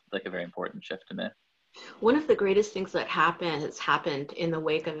feels like a very important shift to me. One of the greatest things that has happened in the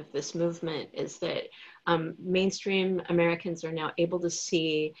wake of this movement is that mainstream Americans are now able to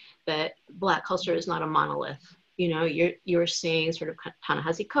see that Black culture is not a monolith. You're seeing sort of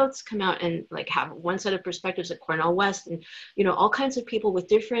Ta-Nehisi Coates come out and have one set of perspectives at Cornell West, and all kinds of people with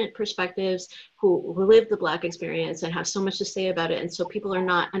different perspectives who live the Black experience and have so much to say about it. And so people are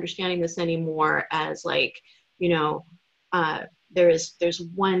not understanding this anymore as there's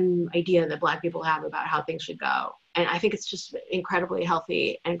one idea that Black people have about how things should go. And I think it's just incredibly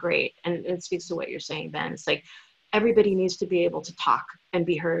healthy and great. And it speaks to what you're saying, Ben. It's everybody needs to be able to talk and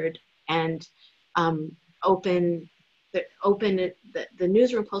be heard, and the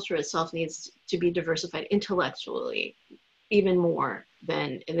newsroom culture itself needs to be diversified intellectually, even more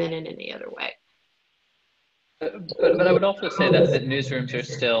than in any other way. But I would also say that newsrooms are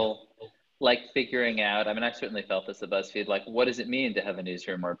still figuring out, I certainly felt this at BuzzFeed, what does it mean to have a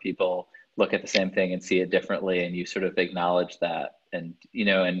newsroom where people look at the same thing and see it differently, and you sort of acknowledge that and,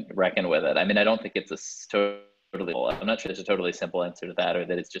 and reckon with it. I don't think it's I'm not sure there's a totally simple answer to that, or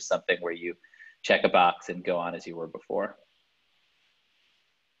that it's just something where you check a box and go on as you were before.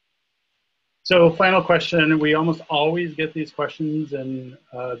 So final question, we almost always get these questions in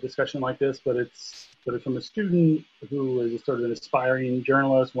a discussion like this, but it's from a student who is sort of an aspiring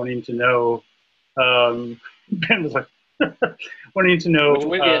journalist wanting to know, Ben was wanting to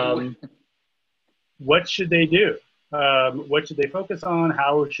know what should they do? What should they focus on?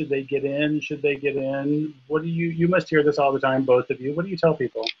 How should they get in? Should they get in? What do you must hear this all the time, both of you. What do you tell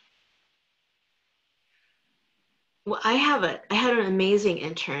people? Well, I had an amazing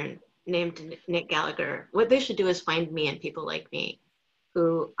intern named Nick Gallagher. What they should do is find me and people like me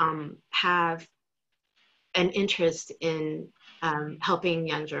who have an interest in helping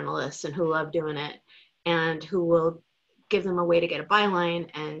young journalists and who love doing it, and who will give them a way to get a byline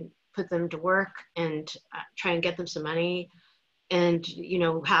and put them to work and try and get them some money, and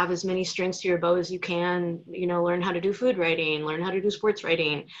have as many strings to your bow as you can. Learn how to do food writing, learn how to do sports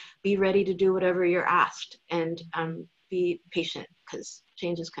writing, be ready to do whatever you're asked, and be patient, because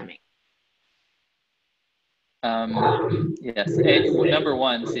change is coming. Yes. Number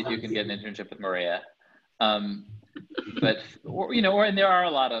one, see if you can get an internship with Maria. But, or, you know, or, and there are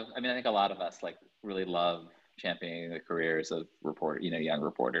a lot of, I mean, I think a lot of us like really love championing the careers of young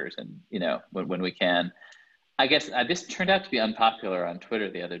reporters, and, you know, when we can. I guess this turned out to be unpopular on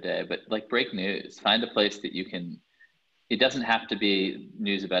Twitter the other day, but like, break news, find a place that you can, it doesn't have to be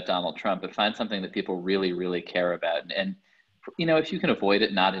news about Donald Trump, but find something that people really, really care about. And you know, if you can avoid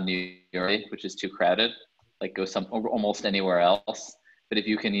it, not in New York, which is too crowded, like go almost anywhere else. But if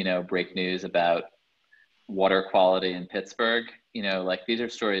you can, you know, break news about water quality in Pittsburgh, you know, like these are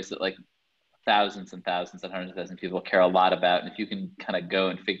stories that like thousands and thousands and hundreds of thousands of people care a lot about. And if you can kind of go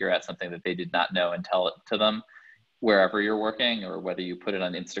and figure out something that they did not know and tell it to them wherever you're working, or whether you put it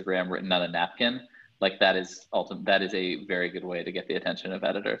on Instagram written on a napkin, like that is a very good way to get the attention of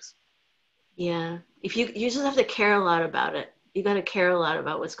editors. Yeah, if you just have to care a lot about it. You got to care a lot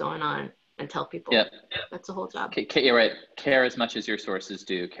about what's going on and tell people. Yeah, that's the whole job. You're right. Care as much as your sources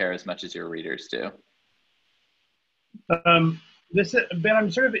do. Care as much as your readers do. Ben, I'm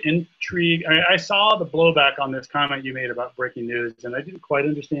sort of intrigued. I saw the blowback on this comment you made about breaking news, and I didn't quite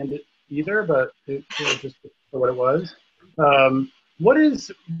understand it either, but it was just for what it was. What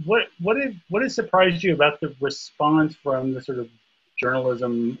has surprised you about the response from the sort of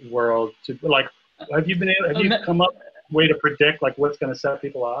journalism world to, like, have you come up with a way to predict like what's going to set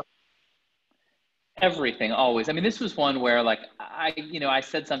people off? Everything, always. I mean, this was one where like I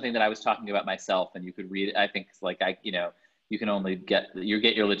said something that I was talking about myself, and you could read it. I think like you can only get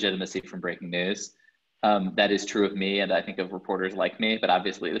your legitimacy from breaking news. That is true of me, and I think of reporters like me. But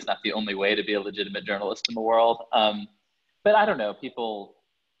obviously, that's not the only way to be a legitimate journalist in the world. But I don't know,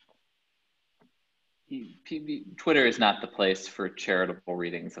 Twitter is not the place for charitable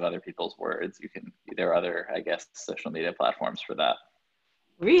readings of other people's words. There are other, I guess, social media platforms for that.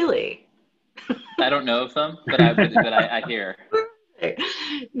 Really? I don't know of them, but I hear.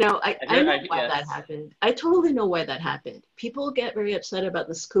 No, I know why that happened. I totally know why that happened. People get very upset about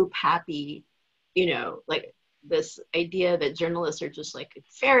the scoop happy, like this idea that journalists are just like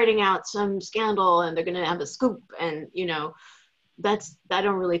ferreting out some scandal and they're going to have a scoop. And, I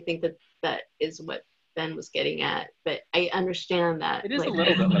don't really think that is what Ben was getting at, but I understand that. It is a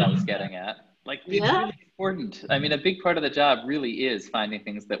little bit what I was getting at. Like, it's really important. I mean, a big part of the job really is finding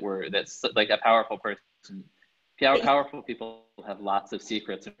things that's like a powerful person. Powerful people have lots of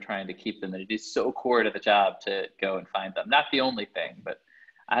secrets and trying to keep them. And it is so core to the job to go and find them. Not the only thing, but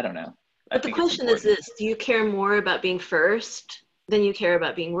I don't know. But the question is this: do you care more about being first than you care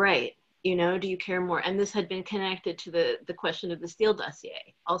about being right? Do you care more? And this had been connected to the question of the Steele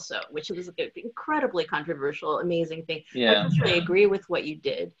dossier also, which was an incredibly controversial, amazing thing. Yeah. I agree with what you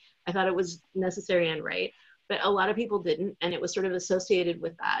did. I thought it was necessary and right, but a lot of people didn't, and it was sort of associated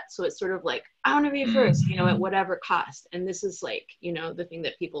with that. So it's sort of like, I want to be first, at whatever cost. And this is like, the thing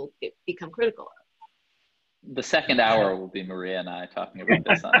that people become critical of. The second hour will be Maria and I talking about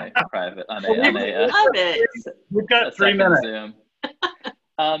this on a private, love it. We've got 3 minutes. Zoom.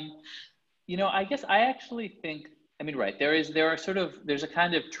 I guess I actually think, right, there's a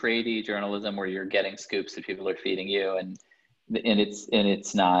kind of tradey journalism where you're getting scoops that people are feeding you, and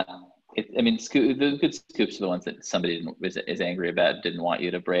it's not. The good scoops are the ones that somebody is angry about, didn't want you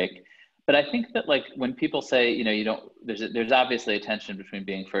to break. But I think that, like, when people say, you don't, there's obviously a tension between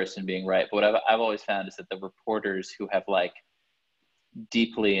being first and being right. But what I've always found is that the reporters who have like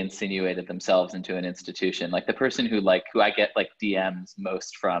deeply insinuated themselves into an institution, like the person who I get like DMs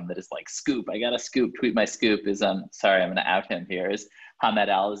most from, that is like, scoop, I got a scoop, tweet my scoop, is sorry, I'm gonna out him here, is Hamed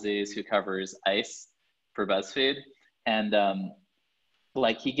Al-Aziz, who covers ICE for BuzzFeed. And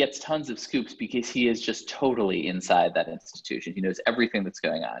he gets tons of scoops because he is just totally inside that institution. He knows everything that's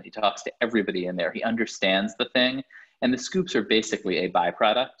going on. He talks to everybody in there. He understands the thing. And the scoops are basically a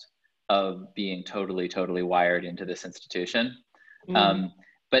byproduct of being totally, totally wired into this institution.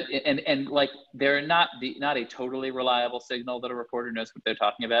 But they're not a totally reliable signal that a reporter knows what they're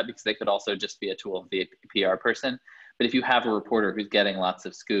talking about, because they could also just be a tool of the PR person. But if you have a reporter who's getting lots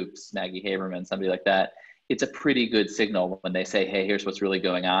of scoops, Maggie Haberman, somebody like that, it's a pretty good signal when they say, hey, here's what's really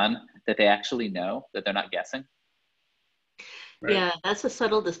going on, that they actually know, that they're not guessing. Right. Yeah, that's a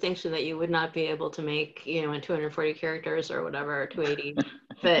subtle distinction that you would not be able to make, in 240 characters or whatever, or 280.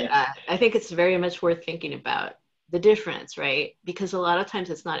 But I think it's very much worth thinking about the difference, right? Because a lot of times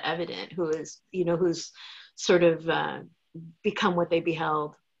it's not evident who's sort of become what they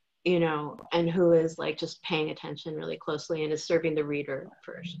beheld, and who is like just paying attention really closely and is serving the reader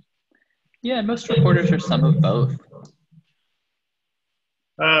first. Yeah, most reporters are some of both.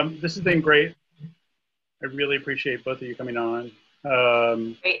 This has been great. I really appreciate both of you coming on.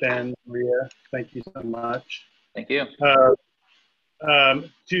 Ben, Maria, thank you so much. Thank you.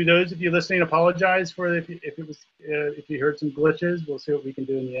 To those of you listening, apologize for if you heard some glitches. We'll see what we can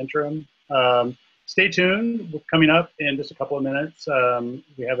do in the interim. Stay tuned. Coming up in just a couple of minutes,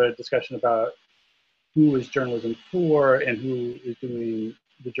 we have a discussion about who is journalism for and who is doing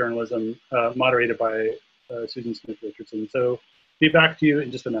the journalism, moderated by Susan Smith-Richardson. So be back to you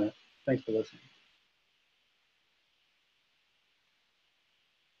in just a minute. Thanks for listening.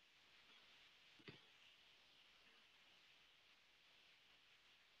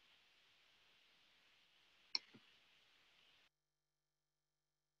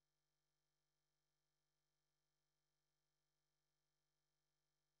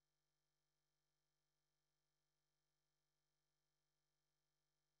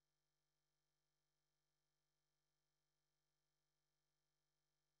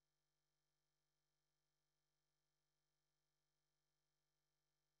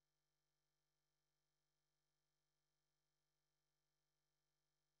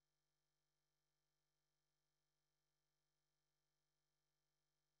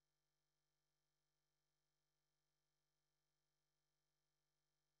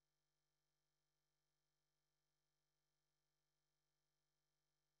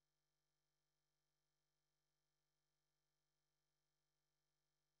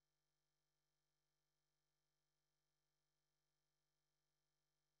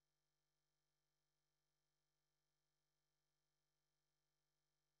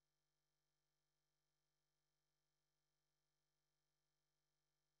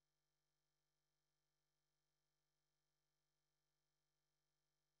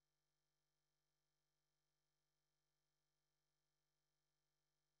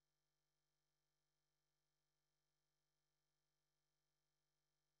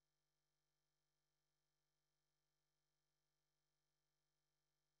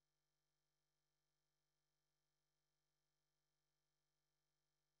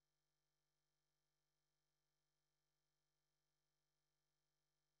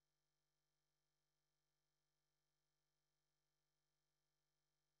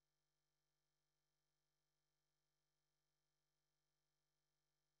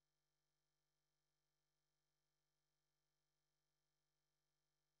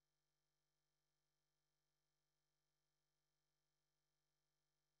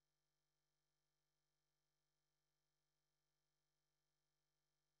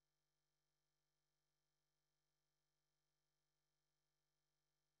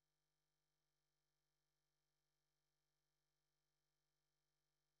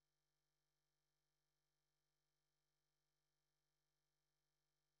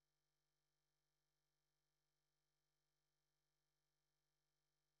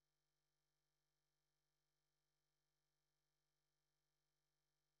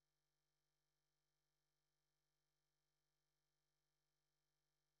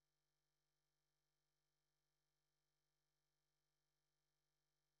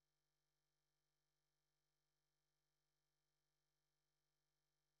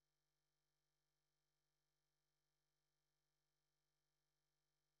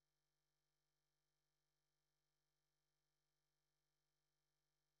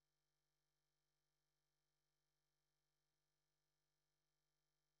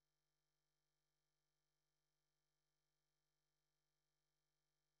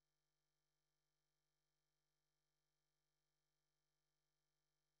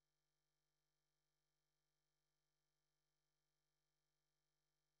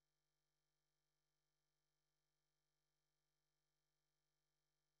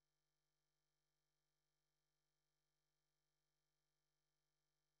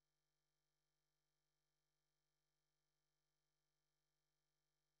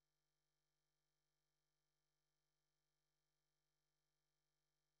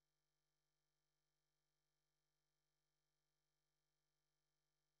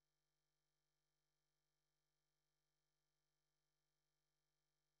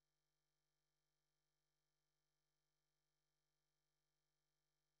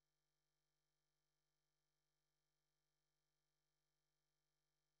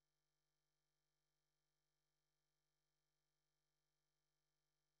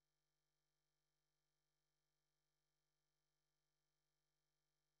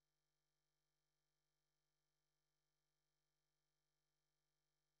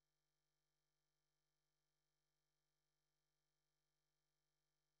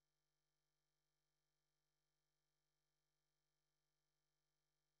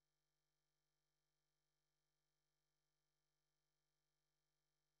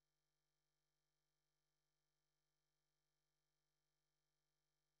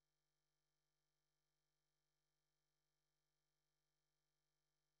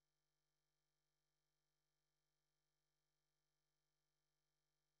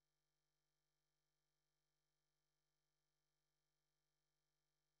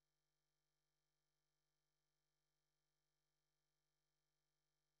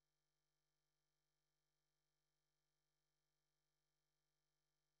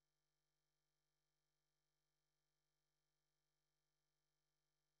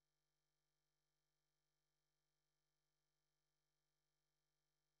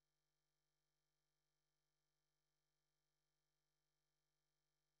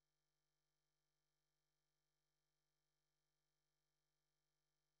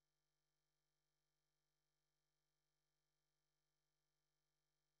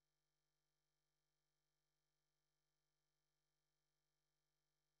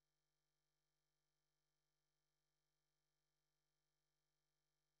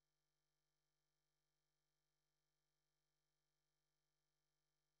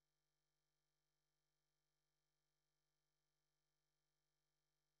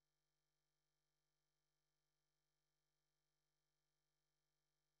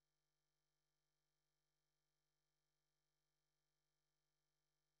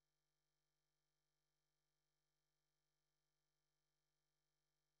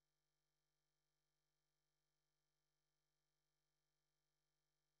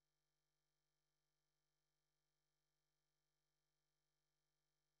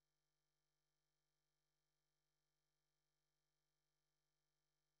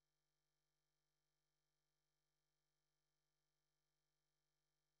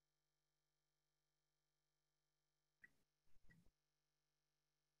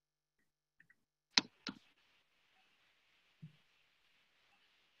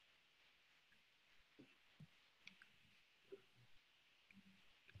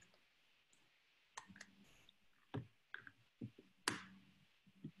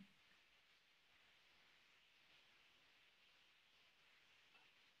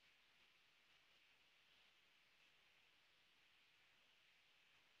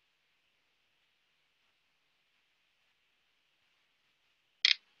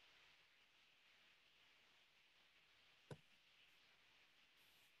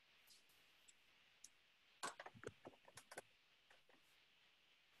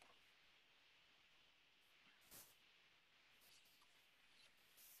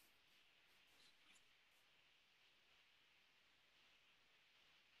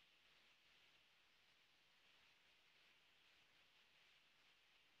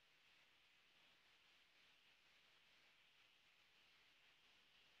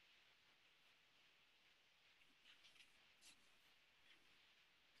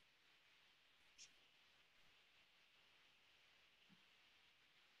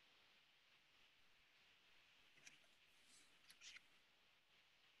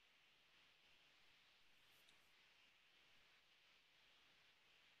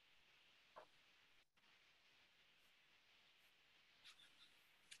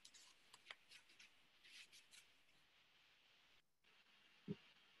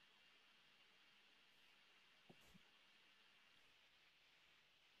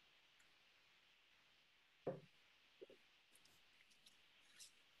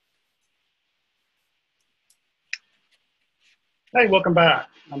 Hey, welcome back.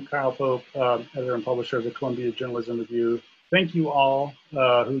 I'm Kyle Pope, editor and publisher of the Columbia Journalism Review. Thank you all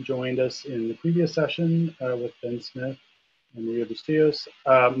who joined us in the previous session with Ben Smith and Maria Bustillos.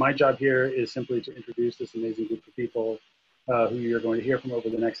 My job here is simply to introduce this amazing group of people who you're going to hear from over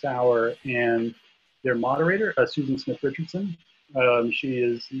the next hour, and their moderator, Susan Smith-Richardson. She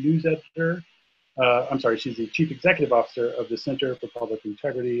is news editor. She's the chief executive officer of the Center for Public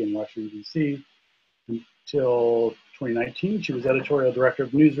Integrity in Washington, D.C. Until 2019, she was editorial director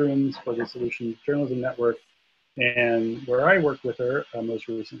of newsrooms for the Solutions Journalism Network. And where I worked with her most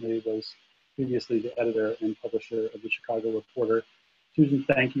recently was previously the editor and publisher of the Chicago Reporter. Susan,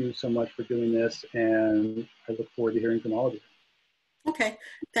 thank you so much for doing this, and I look forward to hearing from all of you. Okay,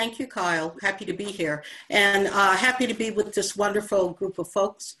 thank you, Kyle. Happy to be here, and happy to be with this wonderful group of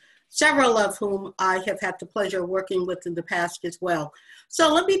folks, several of whom I have had the pleasure of working with in the past as well.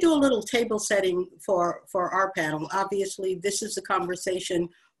 So let me do a little table setting for our panel. Obviously, this is the conversation,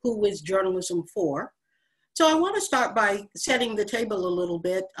 who is journalism for? So I want to start by setting the table a little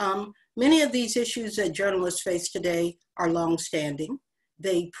bit. Many of these issues that journalists face today are longstanding.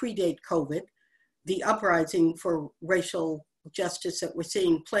 They predate COVID, the uprising for racial justice that we're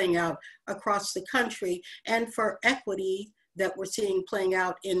seeing playing out across the country, and for equity that we're seeing playing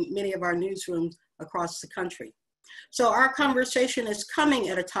out in many of our newsrooms across the country. So our conversation is coming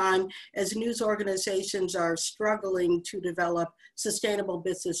at a time as news organizations are struggling to develop sustainable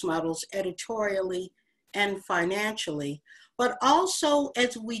business models editorially and financially, but also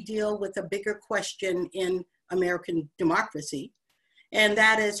as we deal with a bigger question in American democracy, and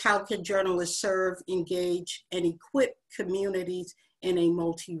that is, how can journalists serve, engage, and equip communities in a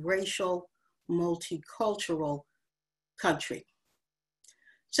multiracial, multicultural country?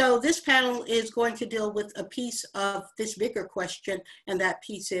 So this panel is going to deal with a piece of this bigger question, and that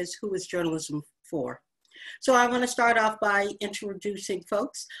piece is, who is journalism for? So I want to start off by introducing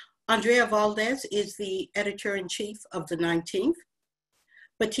folks. Andrea Valdez is the editor-in-chief of The 19th.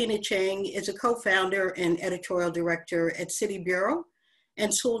 Bettina Chang is a co-founder and editorial director at City Bureau,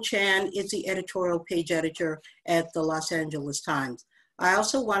 and Sewell Chan is the editorial page editor at the Los Angeles Times. I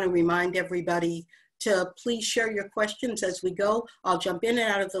also want to remind everybody to please share your questions as we go. I'll jump in and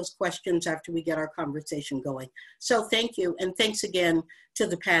out of those questions after we get our conversation going. So thank you, and thanks again to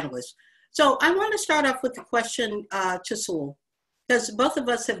the panelists. So I want to start off with the question to Sewell, because both of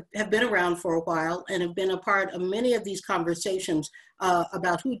us have been around for a while and have been a part of many of these conversations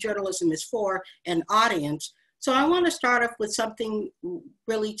about who journalism is for and audience. So I want to start off with something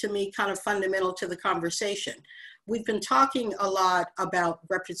really, to me, kind of fundamental to the conversation. We've been talking a lot about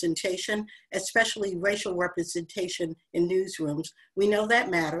representation, especially racial representation in newsrooms. We know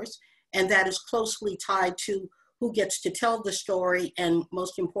that matters, and that is closely tied to who gets to tell the story, and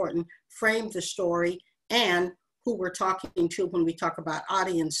most important, frame the story, and who we're talking to when we talk about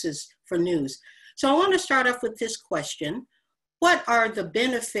audiences for news. So I want to start off with this question. What are the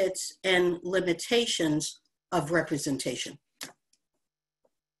benefits and limitations of representation?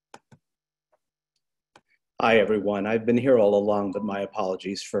 Hi, everyone. I've been here all along, but my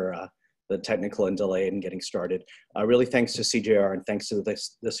apologies for the technical and delay in getting started. Really thanks to CJR and thanks to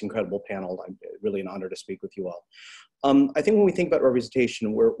this incredible panel. I'm really an honor to speak with you all. I think when we think about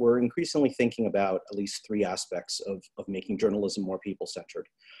representation, we're increasingly thinking about at least three aspects of making journalism more people-centered.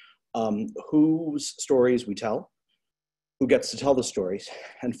 Whose stories we tell, who gets to tell the stories,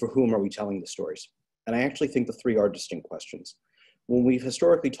 and for whom are we telling the stories? And I actually think the three are distinct questions. When we've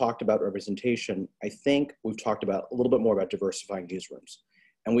historically talked about representation, I think we've talked about a little bit more about diversifying newsrooms.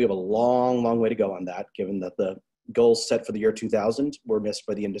 And we have a long, long way to go on that, given that the goals set for the year 2000 were missed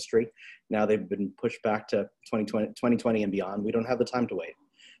by the industry. Now they've been pushed back to 2020 and beyond. We don't have the time to wait.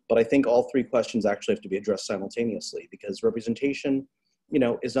 But I think all three questions actually have to be addressed simultaneously, because representation,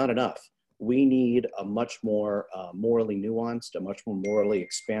 is not enough. We need a much more morally nuanced, a much more morally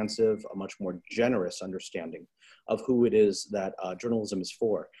expansive, a much more generous understanding of who it is that journalism is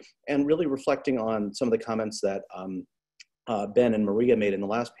for. And really reflecting on some of the comments that Ben and Maria made in the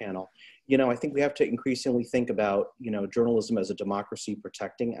last panel, I think we have to increasingly think about, journalism as a democracy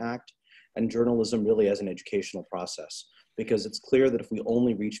protecting act, and journalism really as an educational process. Because it's clear that if we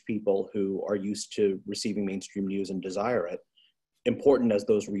only reach people who are used to receiving mainstream news and desire it, important as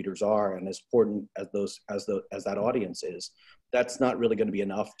those readers are and as important as that audience is, that's not really going to be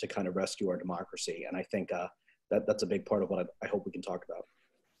enough to kind of rescue our democracy. And I think that's a big part of what I hope we can talk about.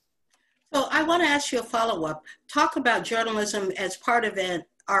 So I want to ask you a follow-up. Talk about journalism as part of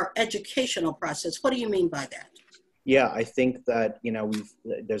our educational process. What do you mean by that? Yeah, I think that,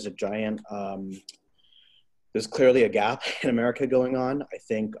 there's a giant there's clearly a gap in America going on, I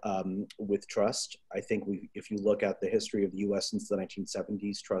think, with trust. I think if you look at the history of the US since the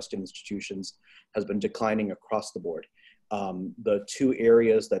 1970s, trust in institutions has been declining across the board. The two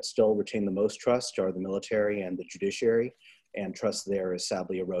areas that still retain the most trust are the military and the judiciary, and trust there is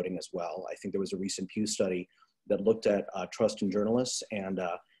sadly eroding as well. I think there was a recent Pew study that looked at trust in journalists, and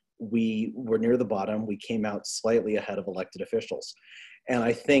we were near the bottom. We came out slightly ahead of elected officials. And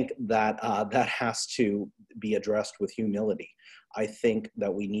I think that that has to be addressed with humility. I think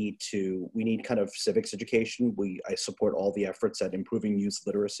that we need kind of civics education. I support all the efforts at improving youth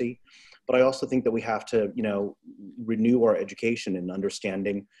literacy, but I also think that we have to, renew our education in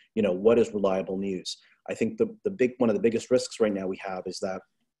understanding, what is reliable news. I think one of the biggest risks right now we have is that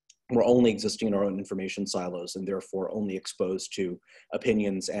we're only existing in our own information silos and therefore only exposed to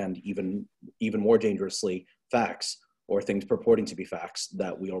opinions and even more dangerously, facts, or things purporting to be facts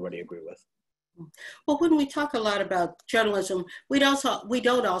that we already agree with. Well, when we talk a lot about journalism, we don't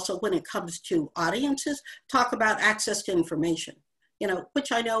also, when it comes to audiences, talk about access to information,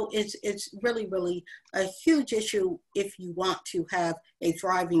 which I know is really, really a huge issue if you want to have a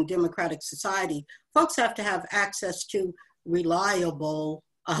thriving democratic society. Folks have to have access to reliable,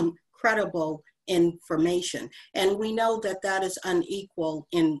 credible information. And we know that that is unequal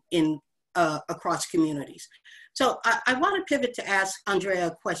across communities. So I want to pivot to ask Andrea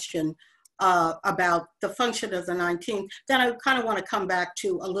a question about the function of the 19th. Then I kind of want to come back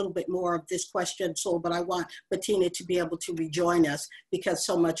to a little bit more of this question, but I want Bettina to be able to rejoin us because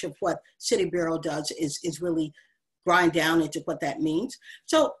so much of what City Bureau does is really grind down into what that means.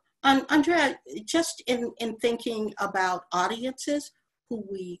 So Andrea, just in thinking about audiences, who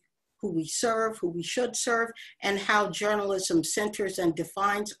we serve, who we should serve, and how journalism centers and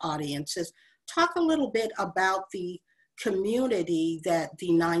defines audiences, talk a little bit about the community that the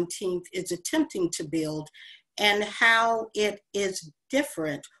 19th is attempting to build and how it is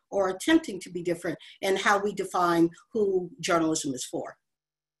different or attempting to be different and how we define who journalism is for.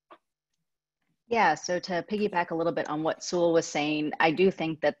 Yeah, so to piggyback a little bit on what Sewell was saying, I do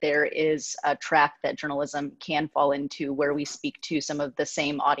think that there is a trap that journalism can fall into where we speak to some of the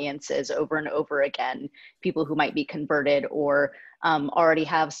same audiences over and over again, people who might be converted or already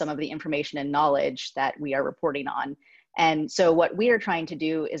have some of the information and knowledge that we are reporting on. And so what we are trying to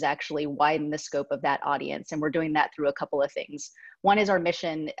do is actually widen the scope of that audience. And we're doing that through a couple of things. One is our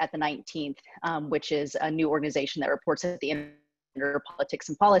mission at the 19th, which is a new organization that reports at the Center of Politics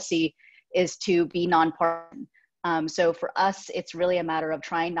and Policy, is to be nonpartisan. So for us, it's really a matter of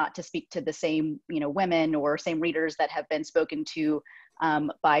trying not to speak to the same, women or same readers that have been spoken to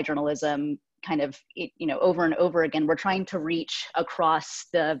by journalism kind of, over and over again. We're trying to reach across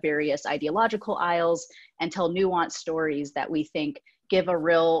the various ideological aisles and tell nuanced stories that we think give a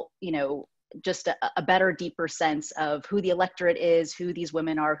real, just a better, deeper sense of who the electorate is, who these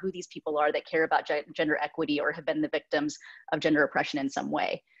women are, who these people are that care about gender equity or have been the victims of gender oppression in some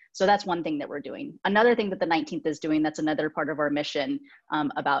way. So that's one thing that we're doing. Another thing that the 19th is doing, that's another part of our mission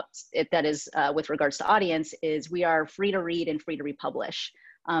about it, that is with regards to audience, is we are free to read and free to republish.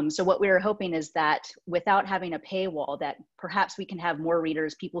 So what we're hoping is that without having a paywall, that perhaps we can have more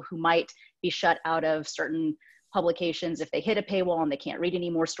readers, people who might be shut out of certain publications if they hit a paywall and they can't read any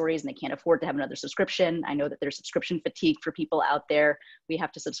more stories and they can't afford to have another subscription. I know that there's subscription fatigue for people out there. We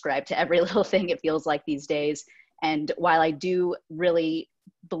have to subscribe to every little thing, it feels like these days. And while I do really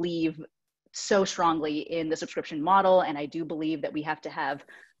believe so strongly in the subscription model, and I do believe that we have to have,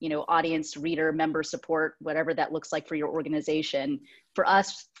 audience, reader, member support, whatever that looks like for your organization. For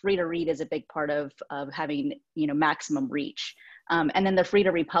us, free to read is a big part of having, maximum reach. And then the free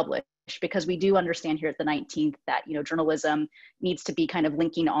to republish, because we do understand here at the 19th that, journalism needs to be kind of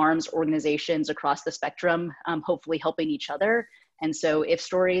linking arms, organizations across the spectrum, hopefully helping each other. And so if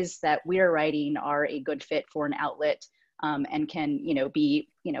stories that we are writing are a good fit for an outlet and can, be,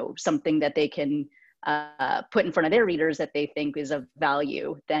 something that they can put in front of their readers that they think is of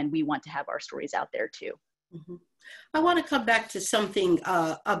value, then we want to have our stories out there too. Mm-hmm. I want to come back to something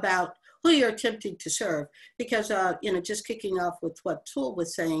about who you're attempting to serve, because, just kicking off with what Sewell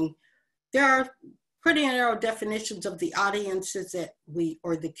was saying, there are pretty narrow definitions of the audiences that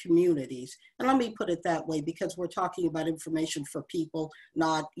or the communities. And let me put it that way, because we're talking about information for people,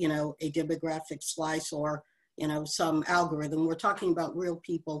 not, a demographic slice or, some algorithm. We're talking about real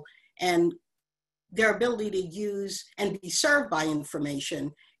people and their ability to use and be served by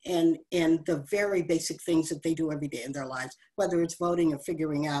information and the very basic things that they do every day in their lives, whether it's voting or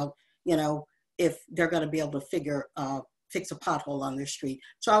figuring out, if they're going to be able to fix a pothole on their street.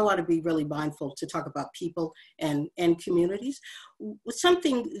 So I want to be really mindful to talk about people and communities.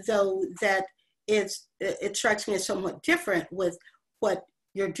 Something though that it strikes me as somewhat different with what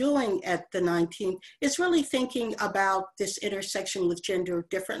you're doing at the 19th, is really thinking about this intersection with gender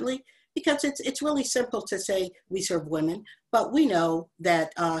differently, because it's really simple to say we serve women, but we know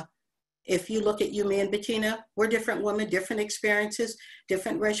that if you look at you, me, and Bettina, we're different women, different experiences,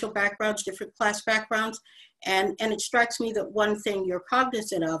 different racial backgrounds, different class backgrounds. And it strikes me that one thing you're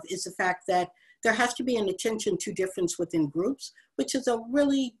cognizant of is the fact that there has to be an attention to difference within groups, which is a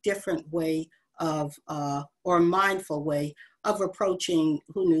really different way of, or a mindful way of approaching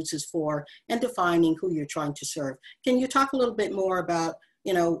who news is for and defining who you're trying to serve. Can you talk a little bit more about,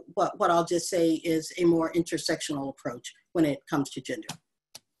 you know, what I'll just say is a more intersectional approach when it comes to gender?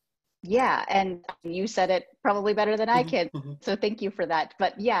 Yeah, and you said it probably better than I can, so thank you for that.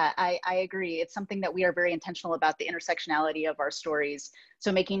 But yeah, I agree. It's something that we are very intentional about, the intersectionality of our stories.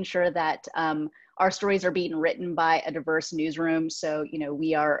 So making sure that our stories are being written by a diverse newsroom. So, you know,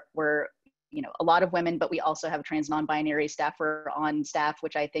 we're you know, a lot of women, but we also have a trans non-binary staffer on staff,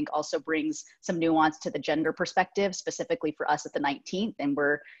 which I think also brings some nuance to the gender perspective, specifically for us at the 19th. And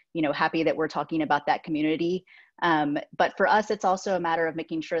we're, you know, happy that we're talking about that community. But for us, it's also a matter of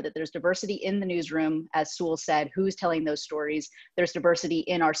making sure that there's diversity in the newsroom, as Sewell said, who's telling those stories. There's diversity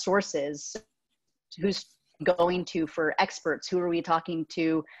in our sources, who's going to for experts, who are we talking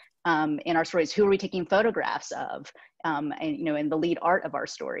to in our stories, who are we taking photographs of, and, you know, in the lead art of our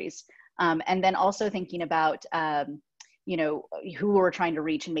stories. And then also thinking about, you know, who we're trying to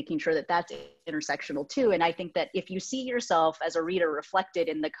reach and making sure that that's intersectional too. And I think that if you see yourself as a reader reflected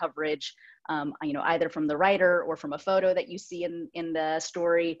in the coverage, you know, either from the writer or from a photo that you see in the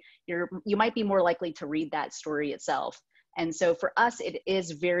story, you might be more likely to read that story itself. And so for us, it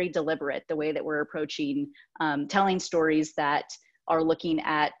is very deliberate, the way that we're approaching telling stories that are looking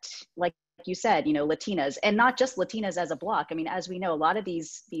at, like you said, you know, Latinas, and not just Latinas as a block. I mean, as we know, a lot of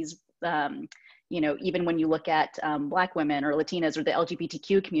these you know, even when you look at Black women or Latinas or the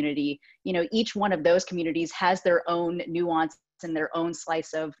LGBTQ community, you know, each one of those communities has their own nuance and their own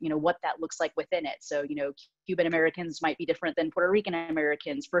slice of, you know, what that looks like within it. So, you know, Cuban Americans might be different than Puerto Rican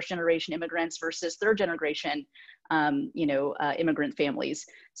Americans, first generation immigrants versus third generation, you know, immigrant families.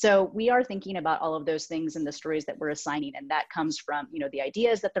 So we are thinking about all of those things in the stories that we're assigning. And that comes from, you know, the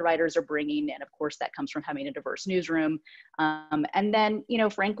ideas that the writers are bringing. And of course, that comes from having a diverse newsroom. And then, you know,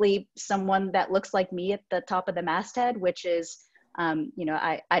 frankly, someone that looks like me at the top of the masthead, which is, you know,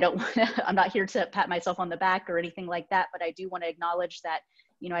 I don't, I'm not here to pat myself on the back or anything like that, but I do want to acknowledge that,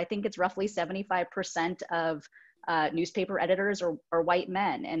 you know, I think it's roughly 75% of newspaper editors are white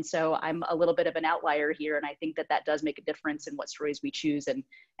men. And so I'm a little bit of an outlier here. And I think that that does make a difference in what stories we choose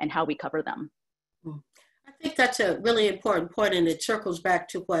and how we cover them. I think that's a really important point, and it circles back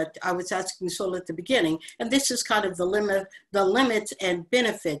to what I was asking Sewell at the beginning. And this is kind of the limits and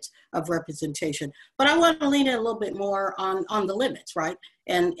benefits of representation. But I want to lean in a little bit more on the limits, right?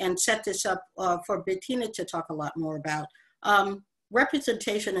 And set this up for Bettina to talk a lot more about.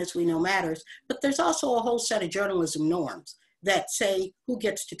 Representation, as we know, matters, but there's also a whole set of journalism norms that say who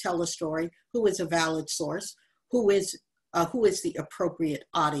gets to tell a story, who is a valid source, who is the appropriate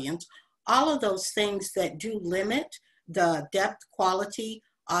audience. All of those things that do limit the depth, quality,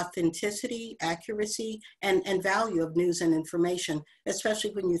 authenticity, accuracy, and value of news and information,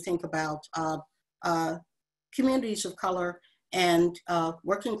 especially when you think about communities of color and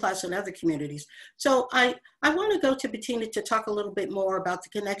working class and other communities. So I want to go to Bettina to talk a little bit more about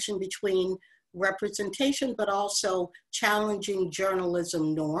the connection between representation, but also challenging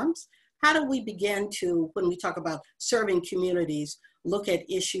journalism norms. How do we begin to, when we talk about serving communities, look at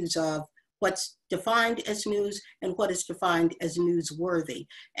issues of what's defined as news and what is defined as newsworthy?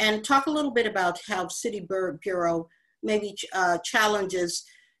 And talk a little bit about how City Bureau maybe challenges,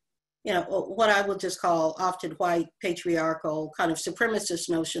 you know, what I will just call often white, patriarchal, kind of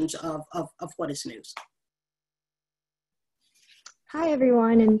supremacist notions of what is news. Hi,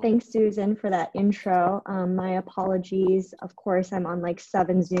 everyone, and thanks, Susan, for that intro. My apologies. Of course, I'm on like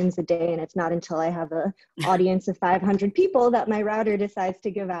 7 Zooms a day, and it's not until I have an audience of 500 people that my router decides to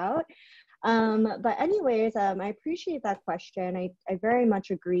give out. But anyways, I appreciate that question. I very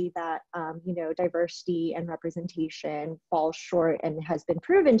much agree that, you know, diversity and representation falls short and has been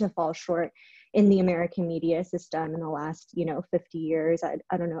proven to fall short in the American media system in the last, you know, 50 years.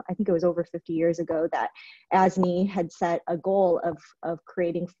 I don't know, I think it was over 50 years ago that ASNI had set a goal of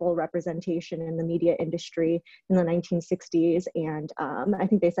creating full representation in the media industry in the 1960s. And I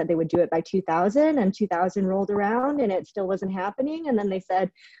think they said they would do it by 2000, and 2000 rolled around and it still wasn't happening. And then they said,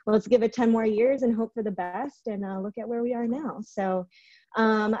 well, let's give it 10 more years and hope for the best, and look at where we are now. So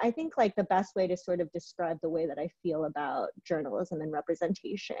I think like the best way to sort of describe the way that I feel about journalism and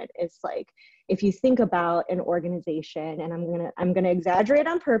representation is like, if you think about an organization, and I'm gonna exaggerate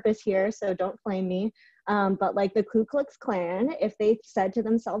on purpose here, so don't blame me, but like the Ku Klux Klan, if they said to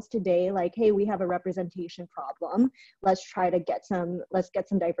themselves today, like, hey, we have a representation problem, let's get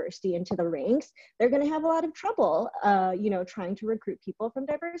some diversity into the ranks, they're going to have a lot of trouble, trying to recruit people from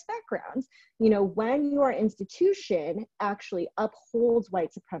diverse backgrounds. When your institution actually upholds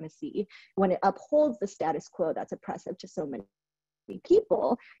white supremacy, when it upholds the status quo that's oppressive to so many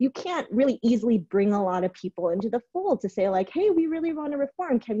people, you can't really easily bring a lot of people into the fold to say like, hey, we really want to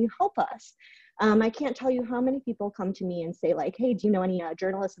reform, can you help us? I can't tell you how many people come to me and say like, hey, do you know any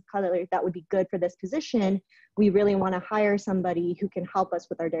journalists of color that would be good for this position? We really want to hire somebody who can help us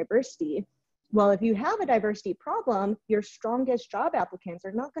with our diversity. Well, if you have a diversity problem, your strongest job applicants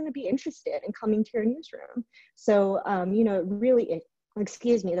are not going to be interested in coming to your newsroom. So, the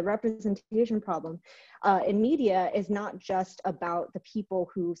representation problem in media is not just about the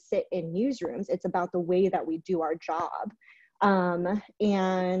people who sit in newsrooms, it's about the way that we do our job. And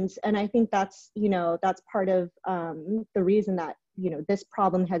I think that's part of the reason that, this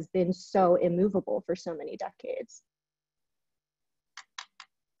problem has been so immovable for so many decades.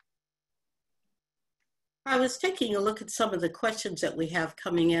 I was taking a look at some of the questions that we have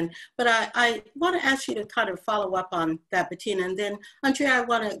coming in, but I want to ask you to kind of follow up on that, Bettina, and then Andrea, I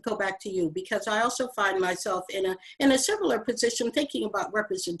want to go back to you because I also find myself in a similar position thinking about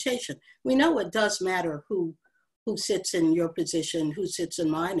representation. We know it does matter who sits in your position, who sits in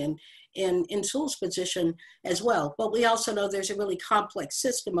mine, and in Sewell's position as well. But we also know there's a really complex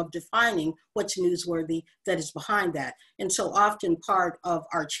system of defining what's newsworthy that is behind that. And so often part of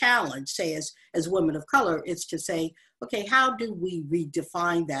our challenge, say as women of color, is to say, okay, how do we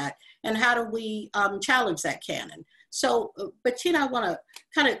redefine that? And how do we challenge that canon? So, Bettina, I want to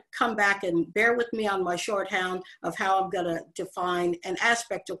kind of come back and bear with me on my shorthand of how I'm going to define an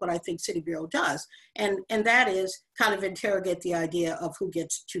aspect of what I think City Bureau does. And that is kind of interrogate the idea of who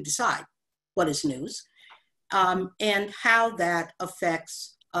gets to decide what is news and how that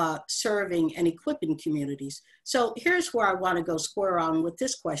affects serving and equipping communities. So here's where I want to go square on with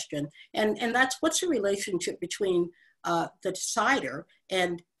this question. And that's what's the relationship between the decider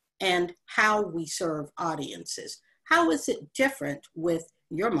and how we serve audiences? How is it different with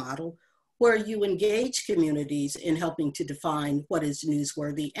your model where you engage communities in helping to define what is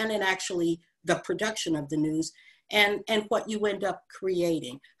newsworthy and in actually the production of the news and what you end up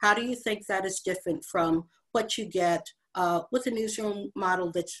creating? How do you think that is different from what you get with a newsroom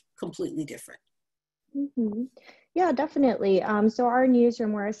model that's completely different? Mm-hmm. Yeah, definitely. So our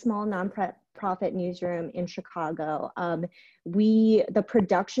newsroom, we're a small nonprofit newsroom in Chicago. The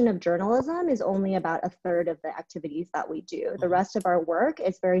production of journalism is only about 1/3 of the activities that we do. The rest of our work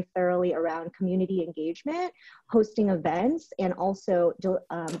is very thoroughly around community engagement, hosting events, and also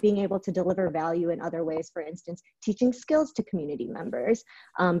being able to deliver value in other ways. For instance, teaching skills to community members,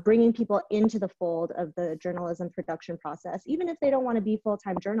 bringing people into the fold of the journalism production process, even if they don't want to be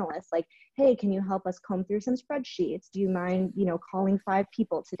full-time journalists. Like, hey, can you help us comb through some spreadsheets? Do you mind, calling 5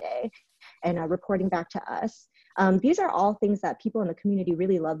 people today and reporting back to us? These are all things that people in the community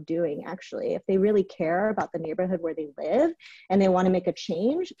really love doing, actually. If they really care about the neighborhood where they live and they want to make a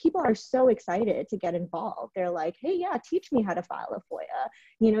change, people are so excited to get involved. They're like, hey, yeah, teach me how to file a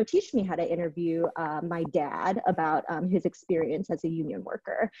FOIA. Teach me how to interview my dad about his experience as a union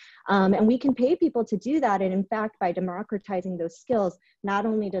worker. And we can pay people to do that. And in fact, by democratizing those skills, not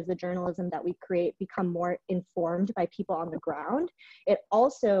only does the journalism that we create become more informed by people on the ground, it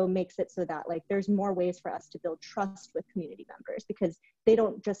also makes it so that like there's more ways for us to build trust with community members, because they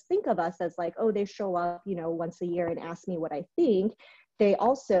don't just think of us as like, oh, they show up, once a year and ask me what I think. They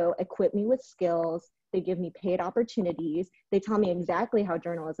also equip me with skills. They give me paid opportunities. They tell me exactly how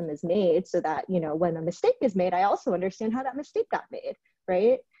journalism is made so that, when a mistake is made, I also understand how that mistake got made,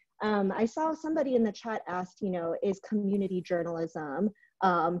 right? I saw somebody in the chat asked, is community journalism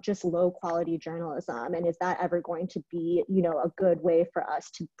just low quality journalism? And is that ever going to be, a good way for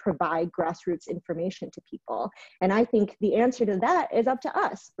us to provide grassroots information to people? And I think the answer to that is up to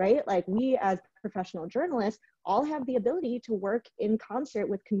us, right? Like we as professional journalists all have the ability to work in concert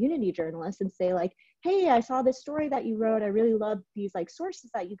with community journalists and say like, hey, I saw this story that you wrote. I really love these like sources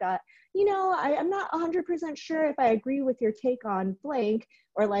that you got. I'm not 100% sure if I agree with your take on blank,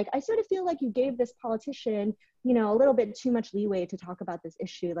 or like, I sort of feel like you gave this politician, a little bit too much leeway to talk about this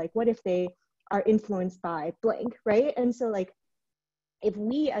issue. Like, what if they are influenced by blank, right? And so like, if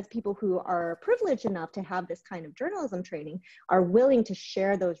we as people who are privileged enough to have this kind of journalism training are willing to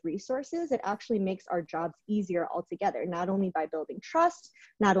share those resources, it actually makes our jobs easier altogether, not only by building trust,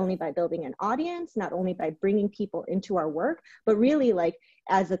 not only by building an audience, not only by bringing people into our work, but really like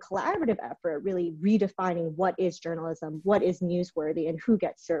as a collaborative effort, really redefining what is journalism, what is newsworthy, and who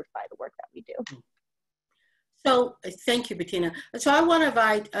gets served by the work that we do. So thank you, Bettina. So I want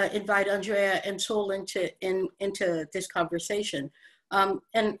to invite Andrea and Sewell into this conversation.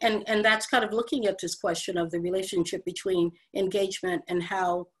 And that's kind of looking at this question of the relationship between engagement and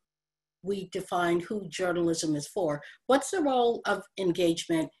how we define who journalism is for. What's the role of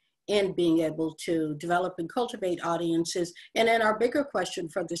engagement in being able to develop and cultivate audiences? And then our bigger question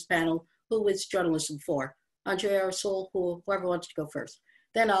for this panel, who is journalism for? Andrea or Sewell, whoever wants to go first.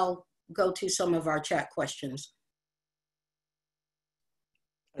 Then I'll go to some of our chat questions.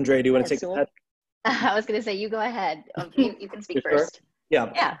 Andrea, do you want to take that? I was going to say, you go ahead. You can speak first.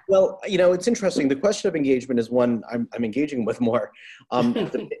 Sure? Yeah. Well, you know, it's interesting. The question of engagement is one I'm engaging with more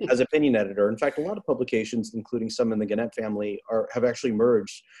as opinion editor. In fact, a lot of publications, including some in the Gannett family, have actually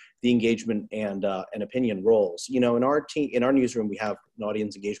merged the engagement and opinion roles. You know, in our newsroom, we have an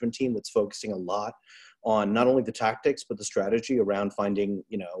audience engagement team that's focusing a lot on not only the tactics, but the strategy around finding,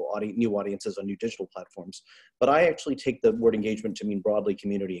 you know, new audiences on new digital platforms. But I actually take the word engagement to mean broadly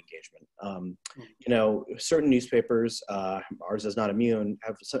community engagement. You know, certain newspapers, ours is not immune,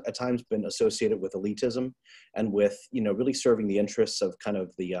 have at times been associated with elitism and with, you know, really serving the interests of kind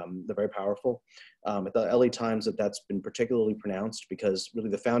of the very powerful. At the LA Times, that's been particularly pronounced because really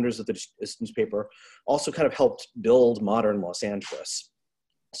the founders of this newspaper also kind of helped build modern Los Angeles.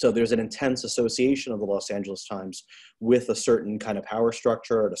 So there's an intense association of the Los Angeles Times with a certain kind of power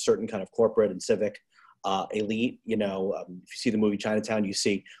structure and a certain kind of corporate and civic elite. You know, if you see the movie Chinatown, you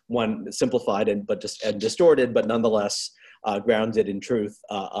see one simplified and distorted, but nonetheless grounded in truth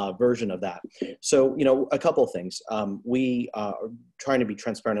version of that. So, you know, a couple of things. We are trying to be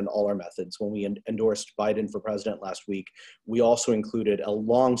transparent in all our methods. When we endorsed Biden for president last week, we also included a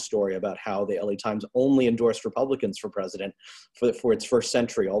long story about how the LA Times only endorsed Republicans for president for its first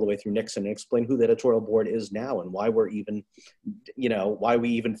century, all the way through Nixon, and explain who the editorial board is now and why we're even, you know, why we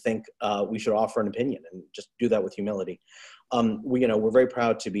even think we should offer an opinion, and just do that with humility. We're very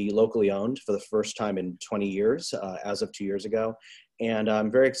proud to be locally owned for the first time in 20 years, as of 2 years ago. And I'm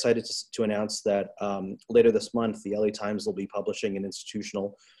very excited to announce that later this month, the LA Times will be publishing an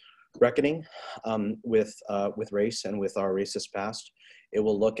institutional reckoning with race and with our racist past. It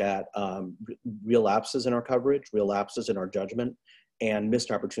will look at real lapses in our coverage, real lapses in our judgment, and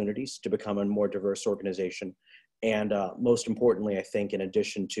missed opportunities to become a more diverse organization. And most importantly, I think, in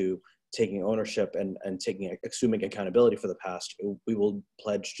addition to taking ownership and assuming accountability for the past, we will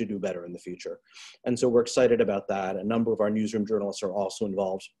pledge to do better in the future. And so we're excited about that. A number of our newsroom journalists are also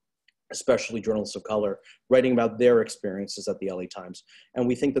involved, especially journalists of color, writing about their experiences at the LA Times. And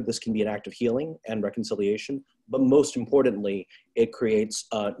we think that this can be an act of healing and reconciliation, but most importantly, it creates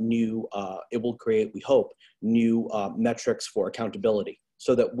it will create, we hope, new metrics for accountability,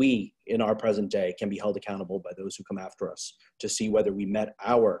 so that we, in our present day, can be held accountable by those who come after us to see whether we met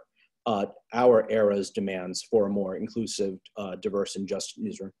our era's demands for a more inclusive, diverse, and just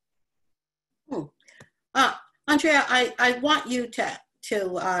newsroom. Andrea, I want you to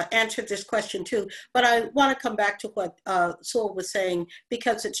answer this question too, but I want to come back to what Sewell was saying,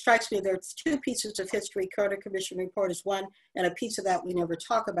 because it strikes me there's two pieces of history. Carter Commission report is one, and a piece of that we never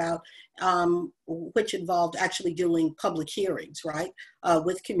talk about, which involved actually doing public hearings, right,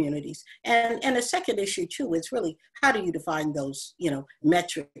 with communities. And a second issue too is really, how do you define those, you know,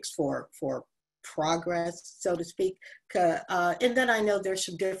 metrics for progress, so to speak. And then I know there's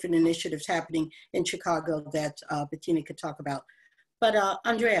some different initiatives happening in Chicago that Bettina could talk about. But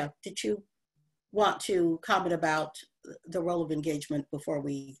Andrea, did you want to comment about the role of engagement before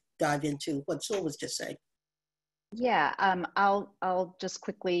we dive into what Sewell was just saying? Yeah, I'll just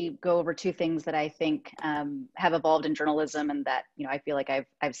quickly go over two things that I think have evolved in journalism, and that, you know, I feel like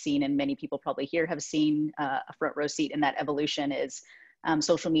I've seen, and many people probably here have seen a front row seat in that evolution. Is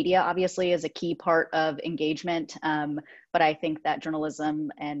social media obviously is a key part of engagement, but I think that journalism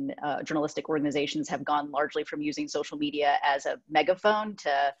and journalistic organizations have gone largely from using social media as a megaphone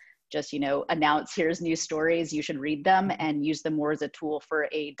to just, you know, announce, here's new stories, you should read them, and use them more as a tool for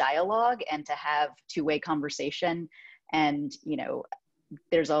a dialogue and to have two-way conversation. And, you know,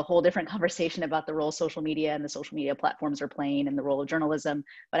 there's a whole different conversation about the role social media and the social media platforms are playing and the role of journalism.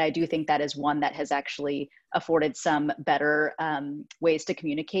 But I do think that is one that has actually afforded some better ways to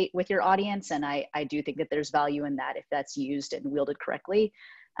communicate with your audience. And I do think that there's value in that if that's used and wielded correctly.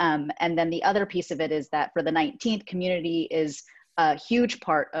 And then the other piece of it is that for the 19th, community is a huge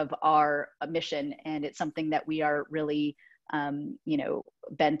part of our mission, and it's something that we are really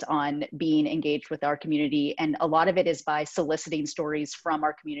bent on being engaged with our community. And a lot of it is by soliciting stories from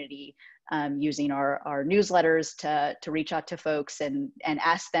our community, using our newsletters to reach out to folks and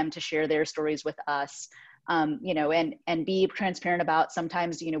ask them to share their stories with us. And be transparent about,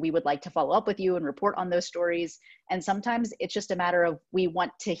 sometimes, we would like to follow up with you and report on those stories. And sometimes it's just a matter of, we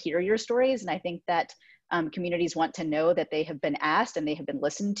want to hear your stories. And I think that communities want to know that they have been asked and they have been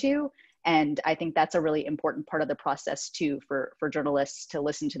listened to. And I think that's a really important part of the process too, for journalists to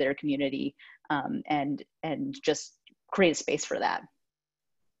listen to their community, and just create a space for that.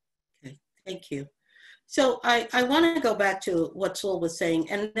 Okay, thank you. So I want to go back to what Sewell was saying,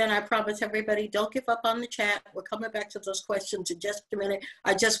 and then I promise everybody, don't give up on the chat. We're coming back to those questions in just a minute.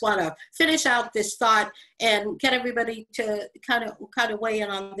 I just want to finish out this thought and get everybody to kind of weigh in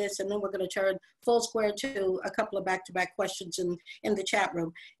on this, and then we're going to turn full square to a couple of back-to-back questions in the chat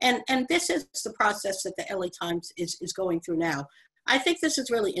room. And this is the process that the LA Times is going through now. I think this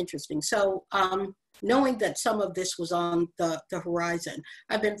is really interesting. So knowing that some of this was on the horizon,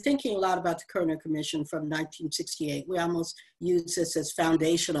 I've been thinking a lot about the Kerner Commission from 1968. We almost use this as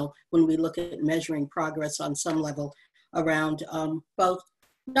foundational when we look at measuring progress on some level around both,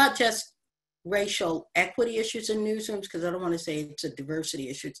 not just racial equity issues in newsrooms, because I don't want to say it's a diversity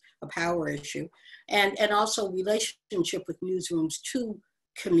issue, it's a power issue, and also relationship with newsrooms to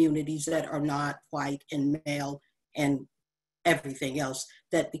communities that are not white and male and everything else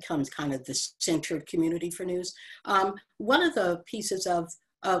that becomes kind of the centered community for news. One of the pieces of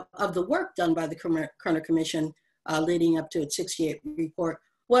the work done by the Kerner Commission leading up to its 68 report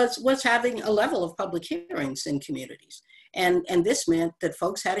was having a level of public hearings in communities. And this meant that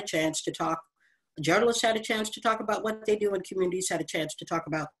folks had a chance to talk, journalists had a chance to talk about what they do, and communities had a chance to talk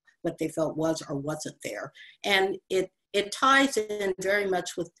about what they felt was or wasn't there. And it ties in very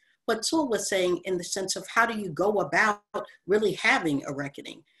much with what Sewell was saying, in the sense of, how do you go about really having a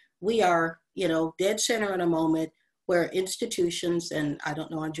reckoning? We are, dead center in a moment where institutions, and I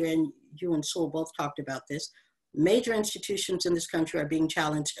don't know, Andrea, and you and Sewell both talked about this, major institutions in this country are being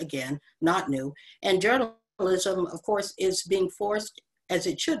challenged again, not new. And journalism, of course, is being forced, as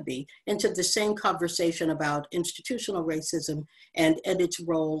it should be, into the same conversation about institutional racism and its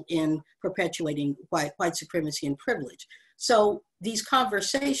role in perpetuating white supremacy and privilege. So these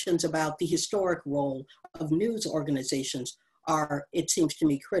conversations about the historic role of news organizations are, it seems to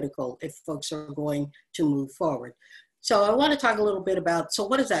me, critical if folks are going to move forward. So I want to talk a little bit about, so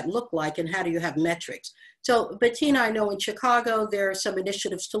what does that look like, and how do you have metrics? So Bettina, I know in Chicago, there are some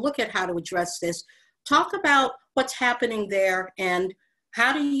initiatives to look at how to address this. Talk about what's happening there, and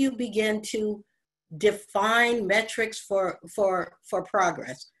how do you begin to define metrics for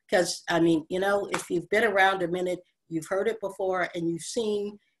progress? Because, I mean, if you've been around a minute, you've heard it before, and you've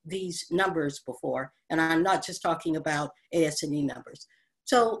seen these numbers before. And I'm not just talking about AS&E numbers.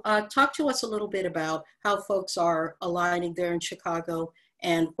 So talk to us a little bit about how folks are aligning there in Chicago,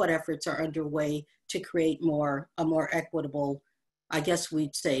 and what efforts are underway to create a more equitable, I guess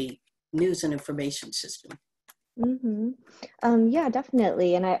we'd say, news and information system. Mm-hmm. Yeah,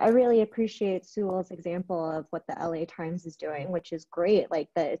 definitely. And I really appreciate Sewell's example of what the LA Times is doing, which is great. Like,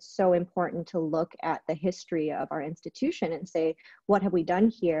 that it's so important to look at the history of our institution and say, what have we done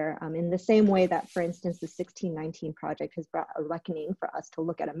here? In the same way that, for instance, the 1619 Project has brought a reckoning for us to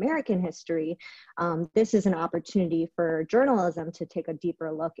look at American history. This is an opportunity for journalism to take a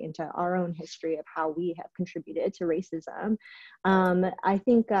deeper look into our own history of how we have contributed to racism. I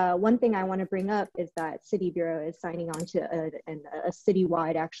think one thing I want to bring up is that City Bureau is signing on to a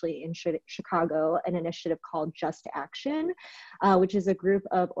citywide, actually in Chicago, an initiative called Just Action, which is a group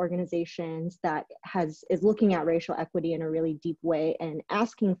of organizations that is looking at racial equity in a really deep way and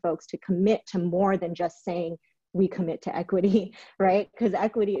asking folks to commit to more than just saying, we commit to equity, right? Because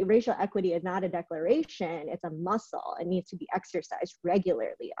racial equity is not a declaration, it's a muscle. It needs to be exercised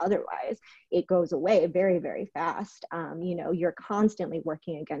regularly. Otherwise, it goes away very, very fast. You're constantly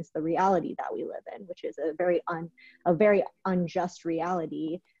working against the reality that we live in, which is a very unjust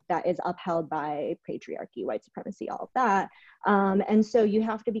reality that is upheld by patriarchy, white supremacy, all of that. And so you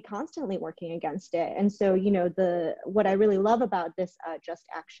have to be constantly working against it. And so, what I really love about this Just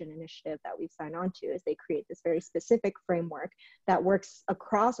Action initiative that we've signed on to is they create this very specific framework that works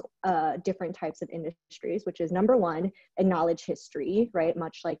across different types of industries, which is, number one, acknowledge history, right?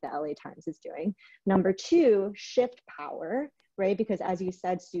 Much like the LA Times is doing. Number two, shift power, right? Because as you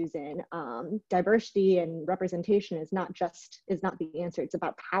said, Susan, diversity and representation is not the answer. It's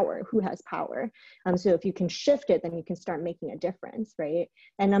about power. Who has power? So if you can shift it, then you can start making a difference, right?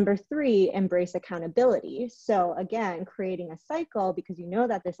 And number 3, embrace accountability. So again, creating a cycle, because you know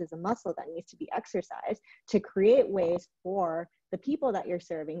that this is a muscle that needs to be exercised, to create ways for the people that you're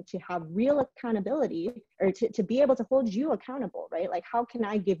serving to have real accountability, or to be able to hold you accountable, right? Like, how can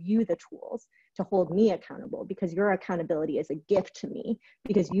I give you the tools to hold me accountable? Because your accountability is a gift to me,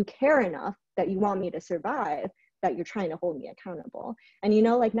 because you care enough that you want me to survive, that you're trying to hold me accountable. And you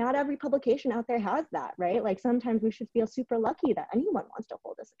know, like, not every publication out there has that, right? Like, sometimes we should feel super lucky that anyone wants to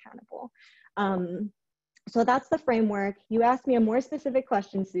hold us accountable. So that's the framework. You asked me a more specific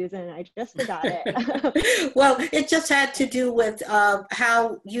question, Susan, and I just forgot it. Well, it just had to do with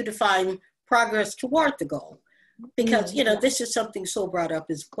how you define progress toward the goal. Because, you know, this is something Sewell brought up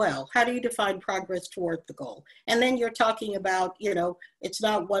as well. How do you define progress toward the goal? And then you're talking about, you know, it's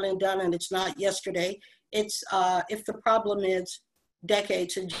not one and done and it's not yesterday. It's if the problem is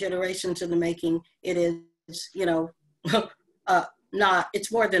decades and generations in the making, it is, you know,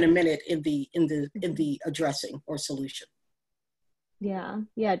 it's more than a minute in the addressing or solution.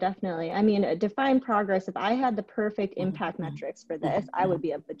 Yeah, definitely. I mean, define progress. If I had the perfect impact metrics for this, I would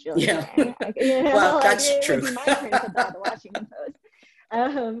be a bajillionaire. Yeah. Well, that's true. It would be my turn to buy the Washington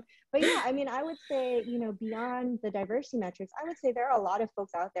Post. But yeah, I mean, I would say, you know, beyond the diversity metrics, I would say there are a lot of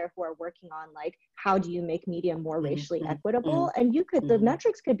folks out there who are working on, like, how do you make media more racially equitable? And the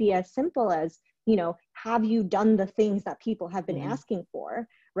metrics could be as simple as, you know, have you done the things that people have been asking for,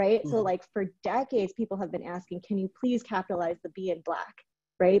 right? So like, for decades, people have been asking, can you please capitalize the B in Black,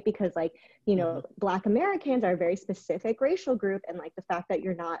 right? Because, like, you know, Black Americans are a very specific racial group, and like, the fact that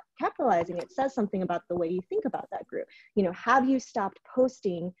you're not capitalizing it says something about the way you think about that group. You know, have you stopped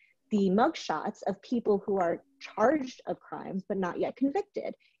posting the mugshots of people who are charged of crimes but not yet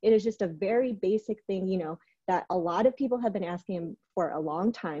convicted? It is just a very basic thing, you know, that a lot of people have been asking for a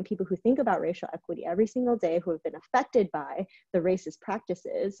long time, people who think about racial equity every single day, who have been affected by the racist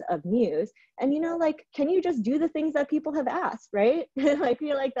practices of news. And, you know, like, can you just do the things that people have asked, right? I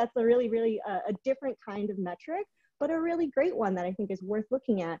feel like that's a really, really a different kind of metric, but a really great one that I think is worth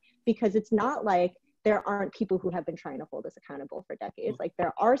looking at, because it's not like there aren't people who have been trying to hold us accountable for decades. Like,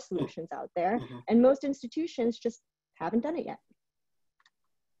 there are solutions out there, and most institutions just haven't done it yet.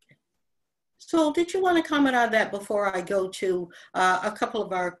 So did you want to comment on that before I go to a couple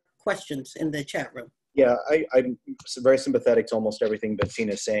of our questions in the chat room? Yeah, I'm very sympathetic to almost everything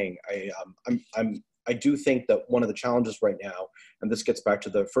Bettina is saying. I do think that one of the challenges right now, and this gets back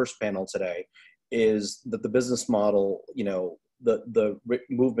to the first panel today, is that the business model, you know, the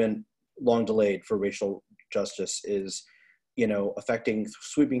movement long delayed for racial justice is, you know,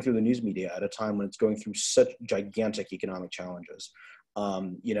 sweeping through the news media at a time when it's going through such gigantic economic challenges.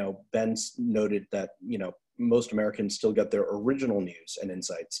 You know, Ben's noted that, you know, most Americans still get their original news and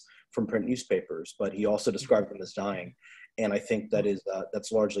insights from print newspapers, but he also described them as dying. And I think that is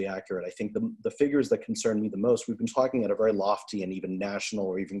that's largely accurate. I think the figures that concern me the most, we've been talking at a very lofty and even national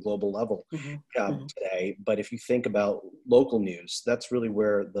or even global level today. But if you think about local news, that's really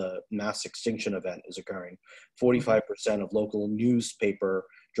where the mass extinction event is occurring. 45% of local newspaper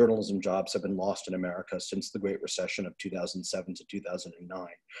journalism jobs have been lost in America since the Great Recession of 2007 to 2009.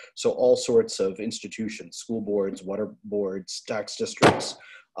 So all sorts of institutions, school boards, water boards, tax districts,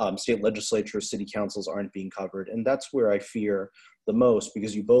 state legislatures, city councils aren't being covered. And that's where I fear the most,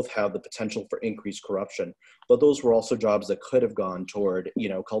 because you both have the potential for increased corruption, but those were also jobs that could have gone toward, you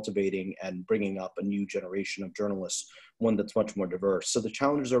know, cultivating and bringing up a new generation of journalists, one that's much more diverse. So the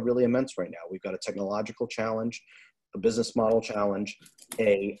challenges are really immense right now. We've got a technological challenge, a business model challenge,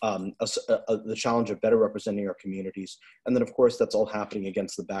 the challenge of better representing our communities. And then, of course, that's all happening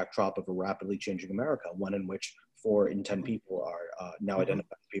against the backdrop of a rapidly changing America, one in which 4 in 10 people are now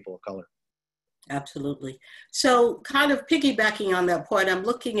identified as people of color. Absolutely. So kind of piggybacking on that point, I'm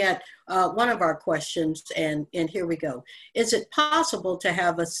looking at one of our questions, and here we go. Is it possible to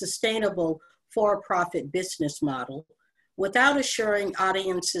have a sustainable for-profit business model without assuring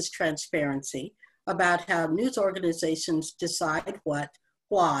audiences transparency about how news organizations decide what,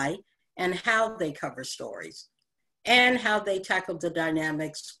 why, and how they cover stories, and how they tackle the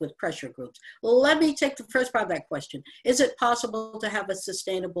dynamics with pressure groups? Let me take the first part of that question. Is it possible to have a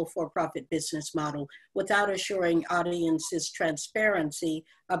sustainable for-profit business model without assuring audiences transparency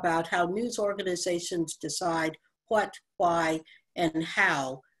about how news organizations decide what, why, and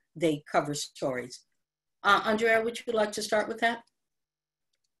how they cover stories? Andrea, would you like to start with that?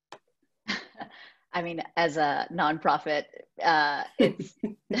 I mean, as a nonprofit, it's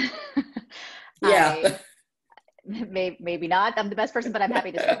maybe not. I'm the best person, but I'm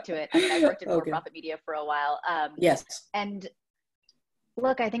happy to speak to it. I mean, I worked in for-profit media for a while. Yes. And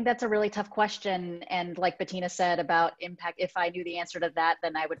look, I think that's a really tough question. And like Bettina said about impact, if I knew the answer to that,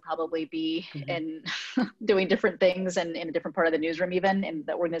 then I would probably be in doing different things and in a different part of the newsroom, even in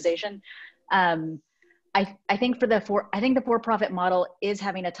the organization. I think the for-profit model is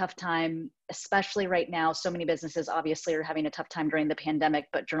having a tough time, especially right now. So many businesses obviously are having a tough time during the pandemic,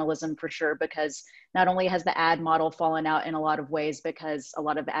 but journalism for sure, because not only has the ad model fallen out in a lot of ways, because a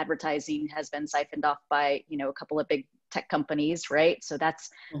lot of advertising has been siphoned off by, you know, a couple of big tech companies, right? So that's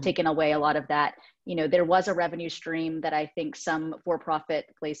taken away a lot of that. You know, there was a revenue stream that I think some for-profit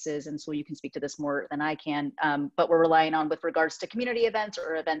places, and so you can speak to this more than I can, but we're relying on with regards to community events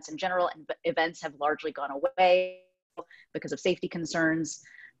or events in general, and events have largely gone away because of safety concerns.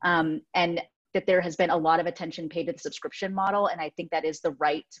 And that there has been a lot of attention paid to the subscription model, and I think that is the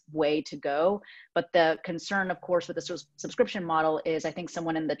right way to go. But the concern, of course, with the subscription model is, I think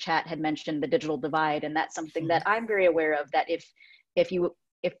someone in the chat had mentioned the digital divide, and that's something that I'm very aware of, that if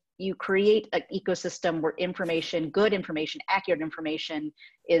you create an ecosystem where information, good information, accurate information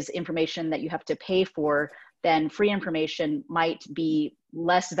is information that you have to pay for, then free information might be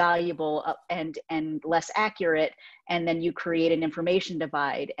less valuable and less accurate, and then you create an information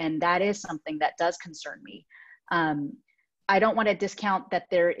divide, and that is something that does concern me. I don't want to discount that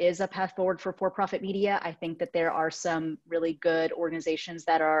there is a path forward for for-profit media. I think that there are some really good organizations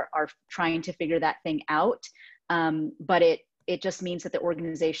that are trying to figure that thing out, but it just means that the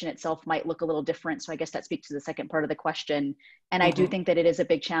organization itself might look a little different. So I guess that speaks to the second part of the question. And I do think that it is a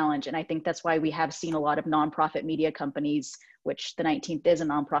big challenge. And I think that's why we have seen a lot of nonprofit media companies, which the 19th is a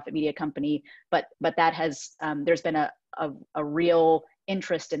nonprofit media company, but that has, there's been a real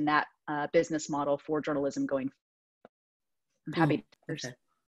interest in that business model for journalism going forward. I'm happy to. Okay.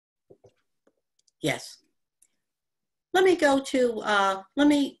 Yes. Let me go to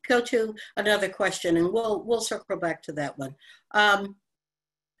another question, and we'll circle back to that one.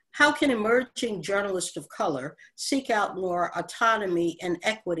 How can emerging journalists of color seek out more autonomy and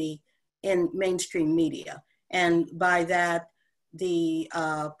equity in mainstream media? And by that, the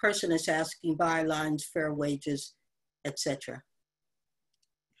person is asking bylines, fair wages, etc.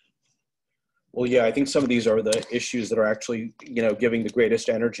 Well, yeah, I think some of these are the issues that are actually, you know, giving the greatest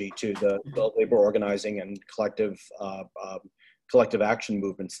energy to the labor organizing and collective action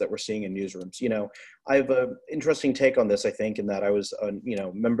movements that we're seeing in newsrooms. You know, I have an interesting take on this, I think, in that I was a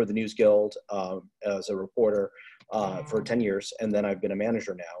member of the News Guild as a reporter for 10 years, and then I've been a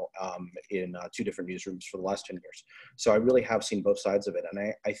manager now in 2 different newsrooms for the last 10 years. So I really have seen both sides of it,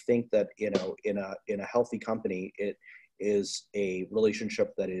 and I think that, you know, in a healthy company, it is a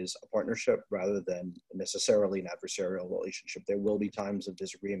relationship that is a partnership rather than necessarily an adversarial relationship. There will be times of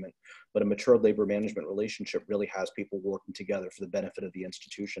disagreement, but a mature labor management relationship really has people working together for the benefit of the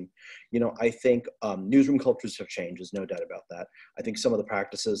institution. You know, I think newsroom cultures have changed, there's no doubt about that. I think some of the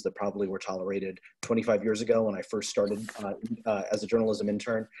practices that probably were tolerated 25 years ago when I first started as a journalism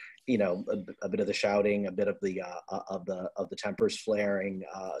intern, you know, a bit of the shouting, a bit of the tempers flaring,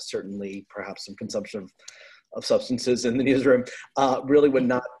 certainly perhaps some consumption of substances in the newsroom really would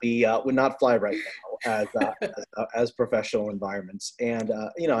not fly right now as professional environments. And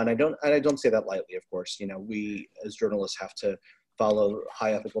you know, and I don't say that lightly, of course. You know, we as journalists have to follow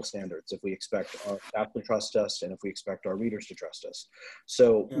high ethical standards if we expect our staff to trust us and if we expect our readers to trust us.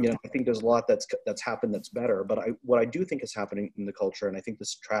 So, you know, I think there's a lot that's happened that's better. But what I do think is happening in the culture, and I think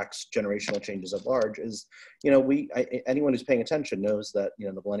this tracks generational changes at large, is, you know, anyone who's paying attention knows that, you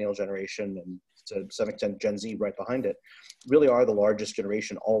know, the millennial generation and to some extent Gen Z right behind it really are the largest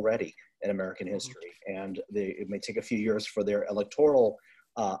generation already in American history. And it may take a few years for their electoral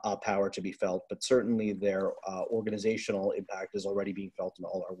power to be felt, but certainly their organizational impact is already being felt in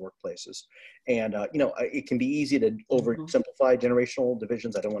all our workplaces. And you know, it can be easy to oversimplify generational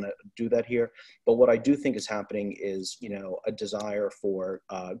divisions. I don't want to do that here, but what I do think is happening is, you know, a desire for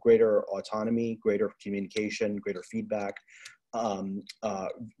greater autonomy, greater communication, greater feedback,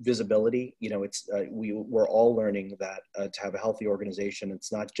 visibility. You know, it's we're all learning that to have a healthy organization,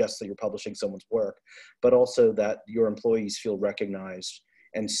 it's not just that you're publishing someone's work, but also that your employees feel recognized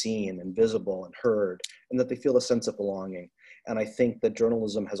and seen and visible and heard, and that they feel a sense of belonging. And I think that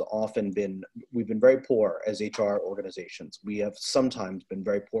journalism has often been, we've been very poor as HR organizations. We have sometimes been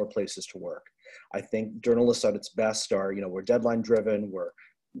very poor places to work. I think journalists at its best are, you know, we're deadline driven, we're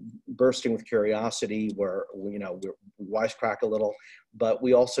bursting with curiosity, we're wisecrack a little, but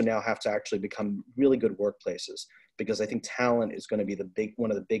we also now have to actually become really good workplaces, because I think talent is going to be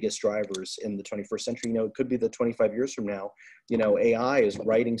one of the biggest drivers in the 21st century. You know, it could be that 25 years from now, you know, AI is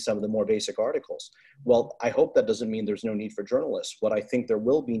writing some of the more basic articles. Well, I hope that doesn't mean there's no need for journalists. What I think there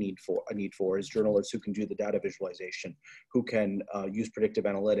will be a need for is journalists who can do the data visualization, who can use predictive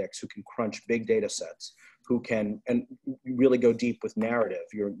analytics, who can crunch big data sets, who can and really go deep with narrative.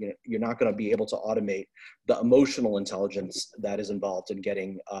 You're not going to be able to automate the emotional intelligence that is involved in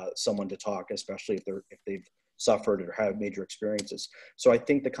getting someone to talk, especially if they've suffered or have major experiences. So I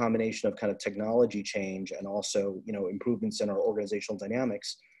think the combination of kind of technology change and also, you know, improvements in our organizational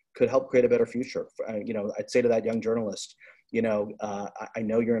dynamics could help create a better future. You know, I'd say to that young journalist, you know, I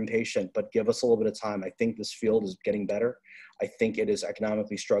know you're impatient, but give us a little bit of time. I think this field is getting better. I think it is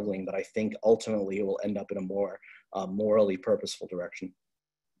economically struggling, but I think ultimately it will end up in a more morally purposeful direction.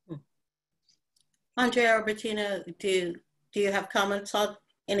 Andrea or Bettina, do you have comments on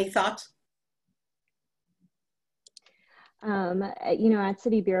any thoughts? You know, at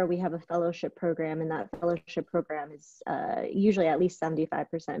City Bureau, we have a fellowship program, and that fellowship program is usually at least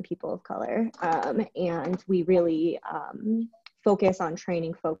 75% people of color. And we really focus on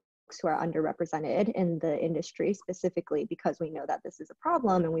training folks who are underrepresented in the industry, specifically because we know that this is a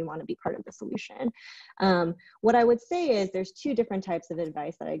problem and we want to be part of the solution. What I would say is there's two different types of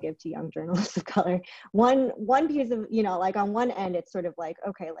advice that I give to young journalists of color. One piece of, you know, like on one end, it's sort of like,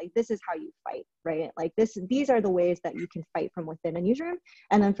 okay, like this is how you fight, right? Like these are the ways that you can fight from within a newsroom.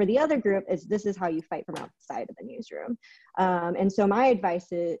 And then for the other group is this is how you fight from outside of the newsroom. And so my advice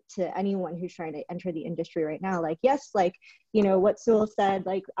to anyone who's trying to enter the industry right now, like, yes, like, you know, what Sewell said,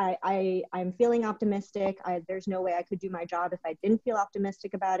 like, I'm feeling optimistic. There's no way I could do my job if I didn't feel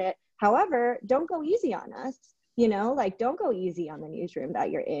optimistic about it. However, don't go easy on us. You know, like, don't go easy on the newsroom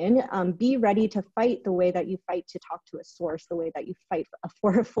that you're in. Be ready to fight the way that you fight to talk to a source, the way that you fight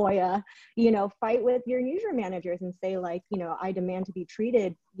for a FOIA, you know, fight with your newsroom managers and say, like, you know, I demand to be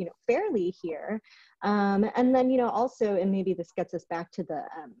treated, you know, fairly here. And then, you know, also, and maybe this gets us back to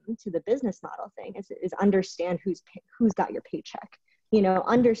the business model thing, is understand who's got your paycheck. You know,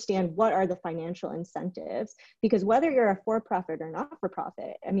 understand what are the financial incentives, because whether you're a for-profit or not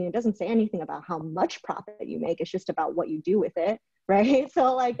for-profit, I mean, it doesn't say anything about how much profit you make. It's just about what you do with it, right?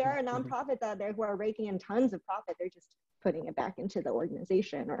 So like there are nonprofits out there who are raking in tons of profit. They're just putting it back into the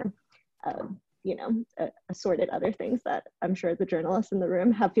organization or, you know, assorted other things that I'm sure the journalists in the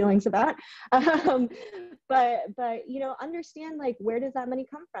room have feelings about. But, you know, understand, like, where does that money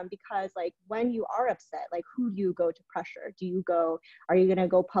come from? Because, like, when you are upset, like, who do you go to pressure? Are you going to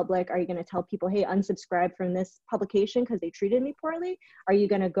go public? Are you going to tell people, hey, unsubscribe from this publication because they treated me poorly? Are you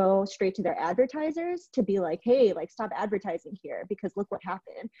going to go straight to their advertisers to be like, hey, like, stop advertising here because look what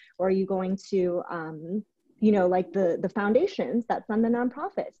happened? Or are you going to, you know, like the foundations that fund the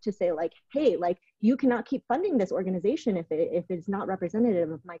nonprofits to say, like, hey, like, you cannot keep funding this organization if it's not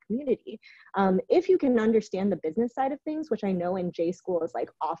representative of my community. If you can understand the business side of things, which I know in J school is like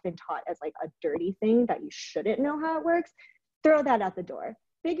often taught as like a dirty thing that you shouldn't know how it works, throw that out the door.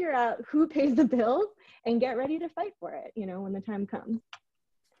 Figure out who pays the bills and get ready to fight for it, you know, when the time comes.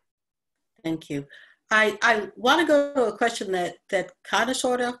 Thank you. I want to go to a question that kind of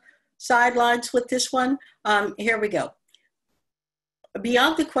sort of sidelines with this one. Here we go.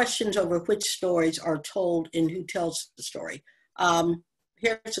 Beyond the questions over which stories are told and who tells the story,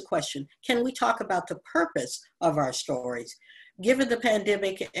 here's a question. Can we talk about the purpose of our stories? Given the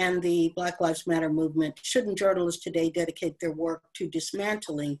pandemic and the Black Lives Matter movement, shouldn't journalists today dedicate their work to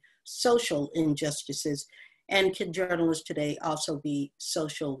dismantling social injustices? And can journalists today also be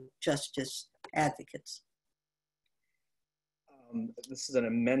social justice advocates? This is an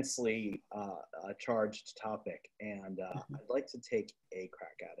immensely charged topic, and I'd like to take a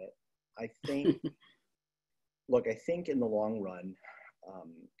crack at it. I think, look, I think in the long run,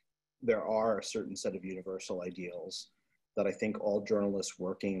 there are a certain set of universal ideals that I think all journalists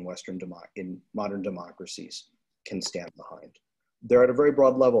working in modern democracies can stand behind. They're at a very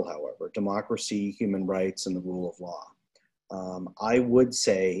broad level, however: democracy, human rights, and the rule of law. I would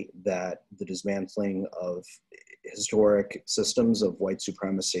say that the dismantling of historic systems of white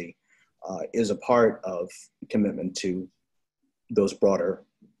supremacy is a part of commitment to those broader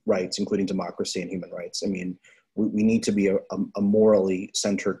rights, including democracy and human rights. I mean, we need to be a morally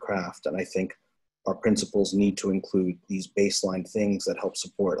centered craft, and I think our principles need to include these baseline things that help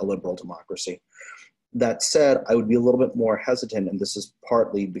support a liberal democracy. That said, I would be a little bit more hesitant, and this is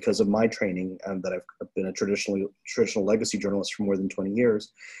partly because of my training and that I've been a traditional legacy journalist for more than 20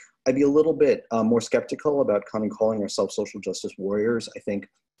 years. I'd be a little bit more skeptical about kind of calling ourselves social justice warriors. I think,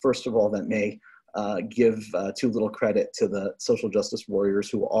 first of all, that may give too little credit to the social justice warriors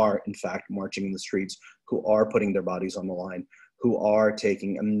who are, in fact, marching in the streets, who are putting their bodies on the line, who are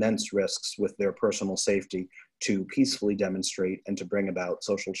taking immense risks with their personal safety to peacefully demonstrate and to bring about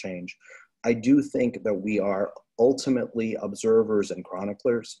social change. I do think that we are ultimately observers and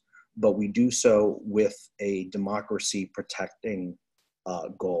chroniclers, but we do so with a democracy protecting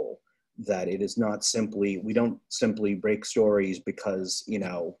goal. That it is not simply, we don't simply break stories because, you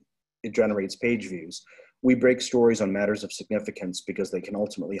know, it generates page views. We break stories on matters of significance because they can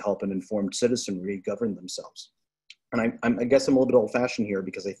ultimately help an informed citizenry govern themselves. And I guess I'm a little bit old-fashioned here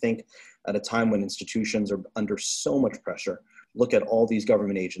because I think at a time when institutions are under so much pressure, look at all these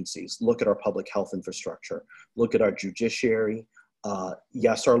government agencies, look at our public health infrastructure, look at our judiciary,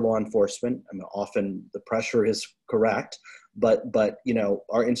 yes, our law enforcement. I mean, often the pressure is correct, but you know,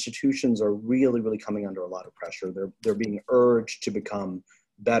 our institutions are really, really coming under a lot of pressure. They're being urged to become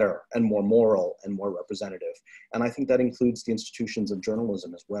better and more moral and more representative. And I think that includes the institutions of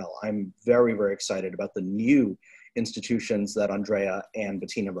journalism as well. I'm very, very excited about the new institutions that Andrea and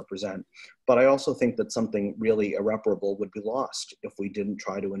Bettina represent. But I also think that something really irreparable would be lost if we didn't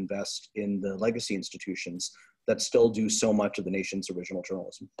try to invest in the legacy institutions that still do so much of the nation's original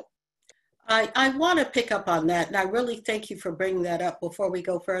journalism. I want to pick up on that, and I really thank you for bringing that up before we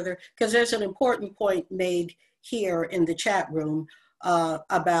go further, because there's an important point made here in the chat room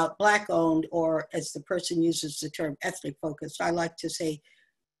about Black-owned, or as the person uses the term ethnic focused, I like to say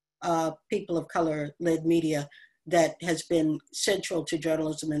people of color-led media that has been central to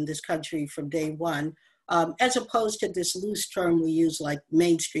journalism in this country from day one, as opposed to this loose term we use like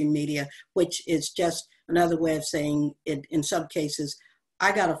mainstream media, which is just another way of saying, in some cases,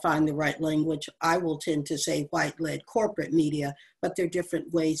 I got to find the right language. I will tend to say white-led corporate media, but there are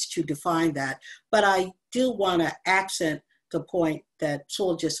different ways to define that. But I do want to accent the point that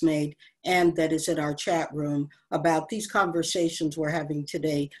Sewell just made and that is in our chat room about these conversations we're having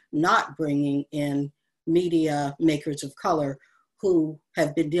today, not bringing in media makers of color who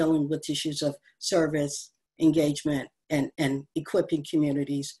have been dealing with issues of service, engagement, and equipping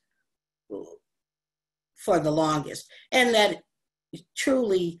communities for the longest. And that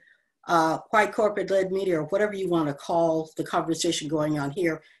truly white corporate-led media, or whatever you want to call the conversation going on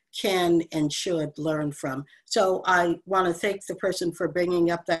here, can and should learn from. So I want to thank the person for bringing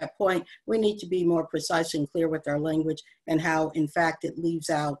up that point. We need to be more precise and clear with our language and how, in fact, it leaves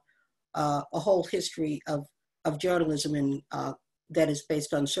out a whole history of journalism and that is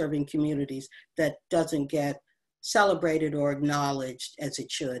based on serving communities that doesn't get celebrated or acknowledged as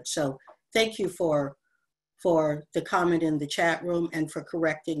it should. So thank you for the comment in the chat room and for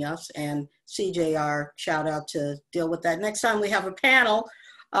correcting us. And CJR, shout out to deal with that. Next time we have a panel,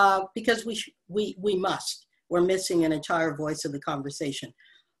 because we must. We're missing an entire voice of the conversation.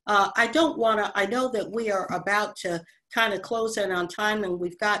 I know that we are about to kind of close in on time and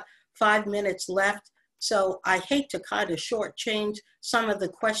we've got 5 minutes left. So I hate to kind of shortchange some of the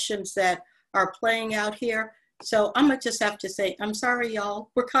questions that are playing out here. So I'm gonna just have to say, I'm sorry,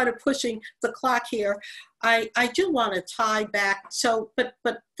 y'all. We're kind of pushing the clock here. I do want to tie back. So, but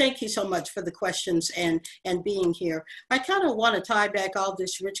thank you so much for the questions and being here. I kind of want to tie back all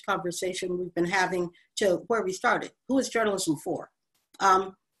this rich conversation we've been having to where we started. Who is journalism for?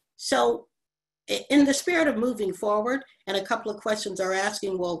 So in the spirit of moving forward, and a couple of questions are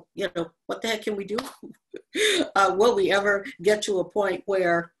asking, well, you know, what the heck can we do? Will we ever get to a point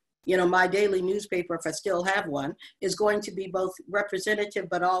where, you know, my daily newspaper, if I still have one, is going to be both representative,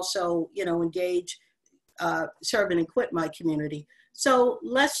 but also, you know, engage, serve and equip my community. So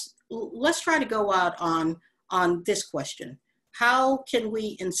let's try to go out on this question. How can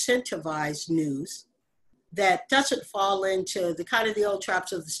we incentivize news that doesn't fall into the kind of the old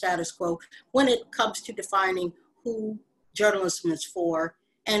traps of the status quo when it comes to defining who journalism is for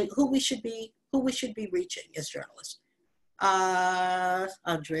and who we should be reaching as journalists?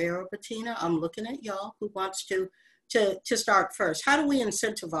 Andrea or Bettina, I'm looking at y'all. Who wants to start first? How do we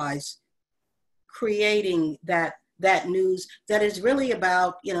incentivize creating that news that is really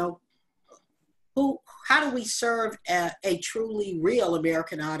about, you know, how do we serve a truly real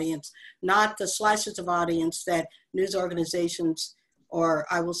American audience, not the slices of audience that news organizations, or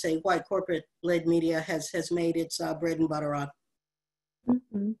I will say white corporate-led media has made its bread and butter on?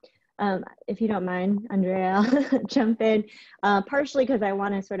 Mm-hmm. If you don't mind, Andrea, I'll jump in, partially because I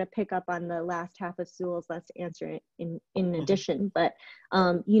want to sort of pick up on the last half of Sewell's last answer in addition, but,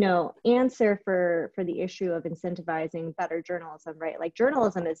 you know, answer for the issue of incentivizing better journalism, right? Like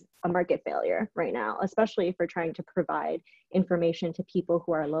journalism is a market failure right now, especially if we're trying to provide information to people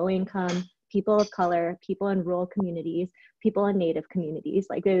who are low income, people of color, people in rural communities, people in Native communities.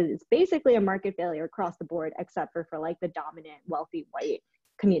 Like it's basically a market failure across the board, except for like the dominant wealthy white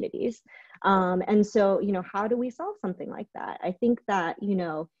communities. And so, you know, how do we solve something like that? I think that, you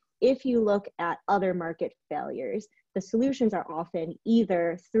know, if you look at other market failures, the solutions are often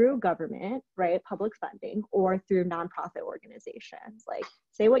either through government, right, public funding, or through nonprofit organizations. Like,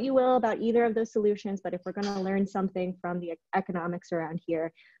 say what you will about either of those solutions, but if we're going to learn something from the economics around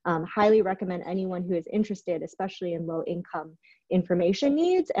here, highly recommend anyone who is interested, especially in low income information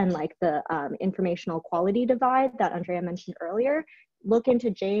needs and like the informational quality divide that Andrea mentioned earlier, look into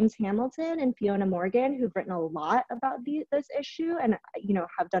James Hamilton and Fiona Morgan, who've written a lot about this issue and, you know,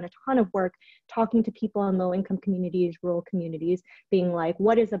 have done a ton of work talking to people in low income communities, rural communities, being like,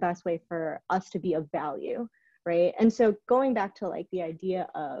 what is the best way for us to be of value, right? And so going back to like the idea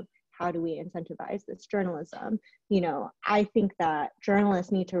of how do we incentivize this journalism, you know, I think that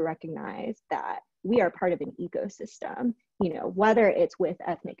journalists need to recognize that we are part of an ecosystem, you know, whether it's with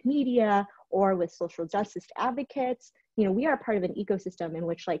ethnic media or with social justice advocates, you know, we are part of an ecosystem in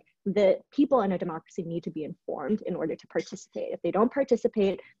which like the people in a democracy need to be informed in order to participate. If they don't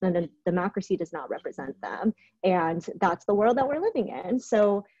participate, then the democracy does not represent them. And that's the world that we're living in.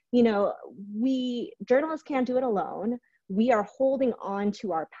 So, you know, journalists can't do it alone. We are holding on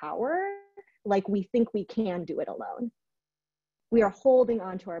to our power like we think we can do it alone. We are holding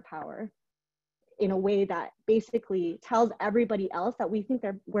on to our power in a way that basically tells everybody else that we think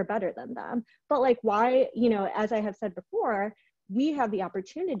we're better than them. But like, why, you know, as I have said before, we have the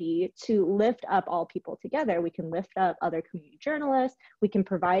opportunity to lift up all people together. We can lift up other community journalists. We can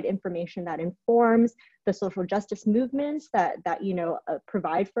provide information that informs the social justice movements that you know,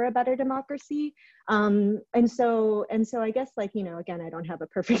 provide for a better democracy. And so I guess, like, you know, again, I don't have a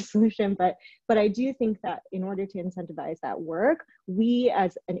perfect solution, but I do think that in order to incentivize that work, we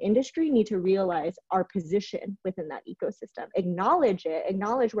as an industry need to realize our position within that ecosystem, acknowledge it,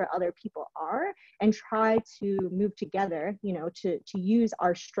 acknowledge where other people are, and try to move together, you know, to use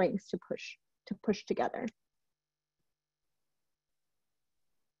our strengths to push together.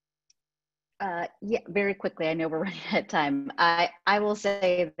 Yeah, very quickly, I know we're running out of time. I will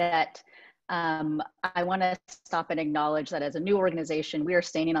say that I want to stop and acknowledge that as a new organization, we are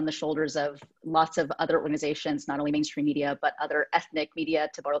standing on the shoulders of lots of other organizations, not only mainstream media, but other ethnic media,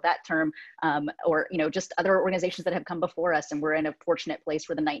 to borrow that term, or, you know, just other organizations that have come before us. And we're in a fortunate place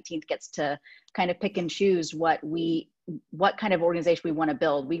where the 19th gets to kind of pick and choose what kind of organization we want to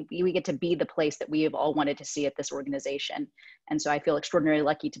build. We get to be the place that we have all wanted to see at this organization. And so I feel extraordinarily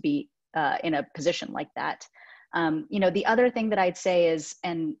lucky to be in a position like that. You know, the other thing that I'd say is,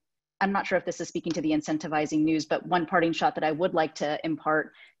 and I'm not sure if this is speaking to the incentivizing news, but one parting shot that I would like to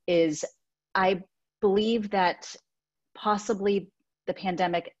impart is I believe that possibly the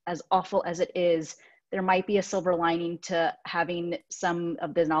pandemic, as awful as it is, there might be a silver lining to having some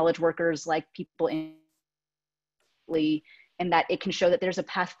of the knowledge workers like people in that it can show that there's a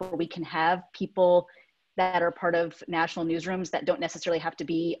path where we can have people that are part of national newsrooms that don't necessarily have to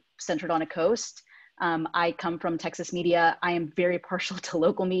be centered on a coast. I come from Texas media. I am very partial to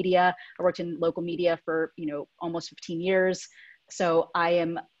local media. I worked in local media for, you know, almost 15 years. So I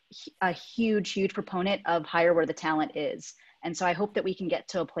am a huge, huge proponent of hire where the talent is. And so I hope that we can get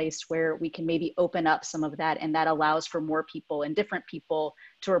to a place where we can maybe open up some of that, and that allows for more people and different people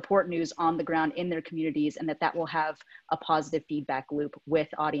to report news on the ground in their communities, and that will have a positive feedback loop with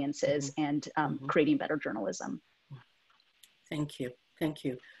audiences and creating better journalism. Thank you. Thank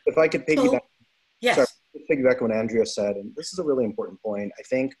you. If I could piggyback. Yes. Sorry, piggyback on what Andrea said, and this is a really important point. I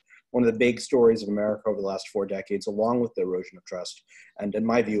think one of the big stories of America over the last 4 decades, along with the erosion of trust, and in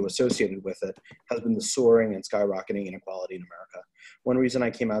my view, associated with it, has been the soaring and skyrocketing inequality in America. One reason I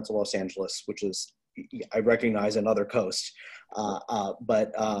came out to Los Angeles, which is, I recognize, another coast,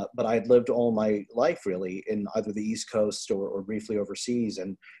 but I had lived all my life really in either the East Coast or briefly overseas,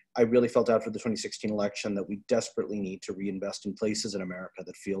 and I really felt after the 2016 election that we desperately need to reinvest in places in America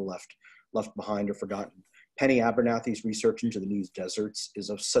that feel left behind or forgotten. Penny Abernathy's research into the news deserts is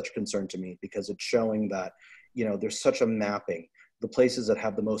of such concern to me, because it's showing that, you know, there's such a mapping. The places that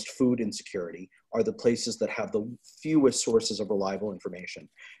have the most food insecurity are the places that have the fewest sources of reliable information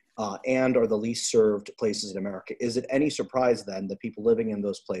and are the least served places in America. Is it any surprise then that people living in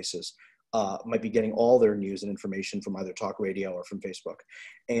those places might be getting all their news and information from either talk radio or from Facebook.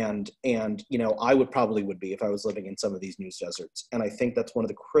 And you know, I would be if I was living in some of these news deserts. And I think that's one of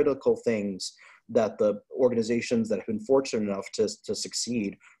the critical things that the organizations that have been fortunate enough to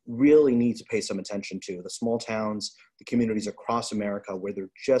succeed really need to pay some attention to. The small towns, the communities across America where there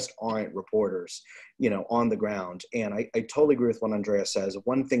just aren't reporters, you know, on the ground. And I totally agree with what Andrea says.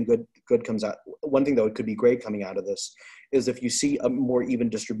 One thing good comes out, one thing that could be great coming out of this is if you see a more even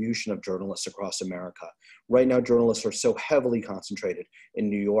distribution of journalists across America. Right now, journalists are so heavily concentrated in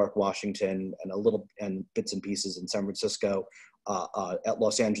New York, Washington, and bits and pieces in San Francisco, at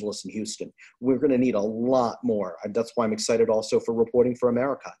Los Angeles and Houston. We're going to need a lot more. That's why I'm excited also for Reporting for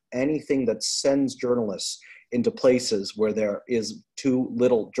America. Anything that sends journalists into places where there is too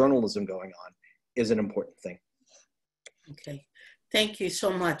little journalism going on is an important thing. Okay, thank you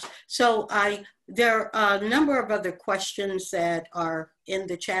so much. So there are a number of other questions that are in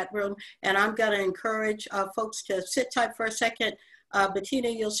the chat room, and I'm going to encourage folks to sit tight for a second. Bettina,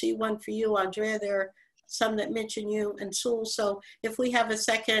 you'll see one for you. Andrea, there are some that mention you, and Sewell. So if we have a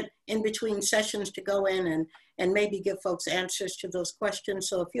second in between sessions to go in and maybe give folks answers to those questions.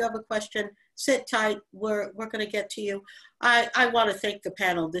 So if you have a question, sit tight. We're going to get to you. I want to thank the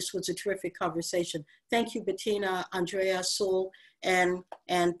panel. This was a terrific conversation. Thank you, Bettina, Andrea, Sewell, and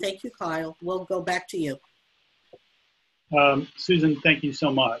thank you, Kyle. We'll go back to you. Susan, thank you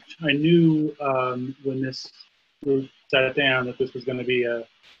so much. I knew when this group sat down that this was going to be a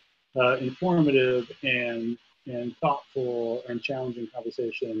informative and thoughtful and challenging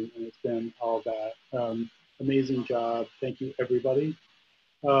conversation, and it's been all that. Amazing job. Thank you, everybody.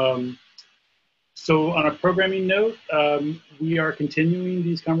 So on a programming note, we are continuing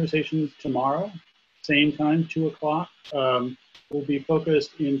these conversations tomorrow, same time, 2 o'clock. We'll be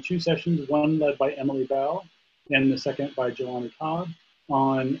focused in 2 sessions, one led by Emily Bell and the second by Jelani Cobb,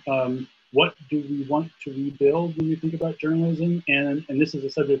 on what do we want to rebuild when we think about journalism? And this is a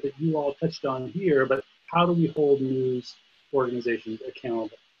subject that you all touched on here, but how do we hold news organizations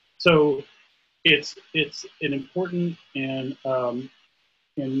accountable? So it's an important and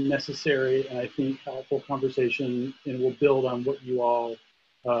necessary, and I think helpful conversation, and we'll build on what you all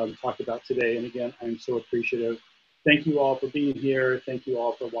talked about today. And again, I'm so appreciative. Thank you all for being here. Thank you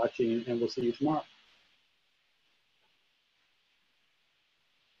all for watching, and we'll see you tomorrow.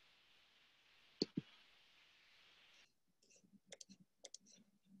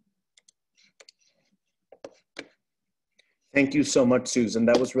 Thank you so much, Susan.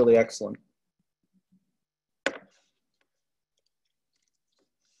 That was really excellent.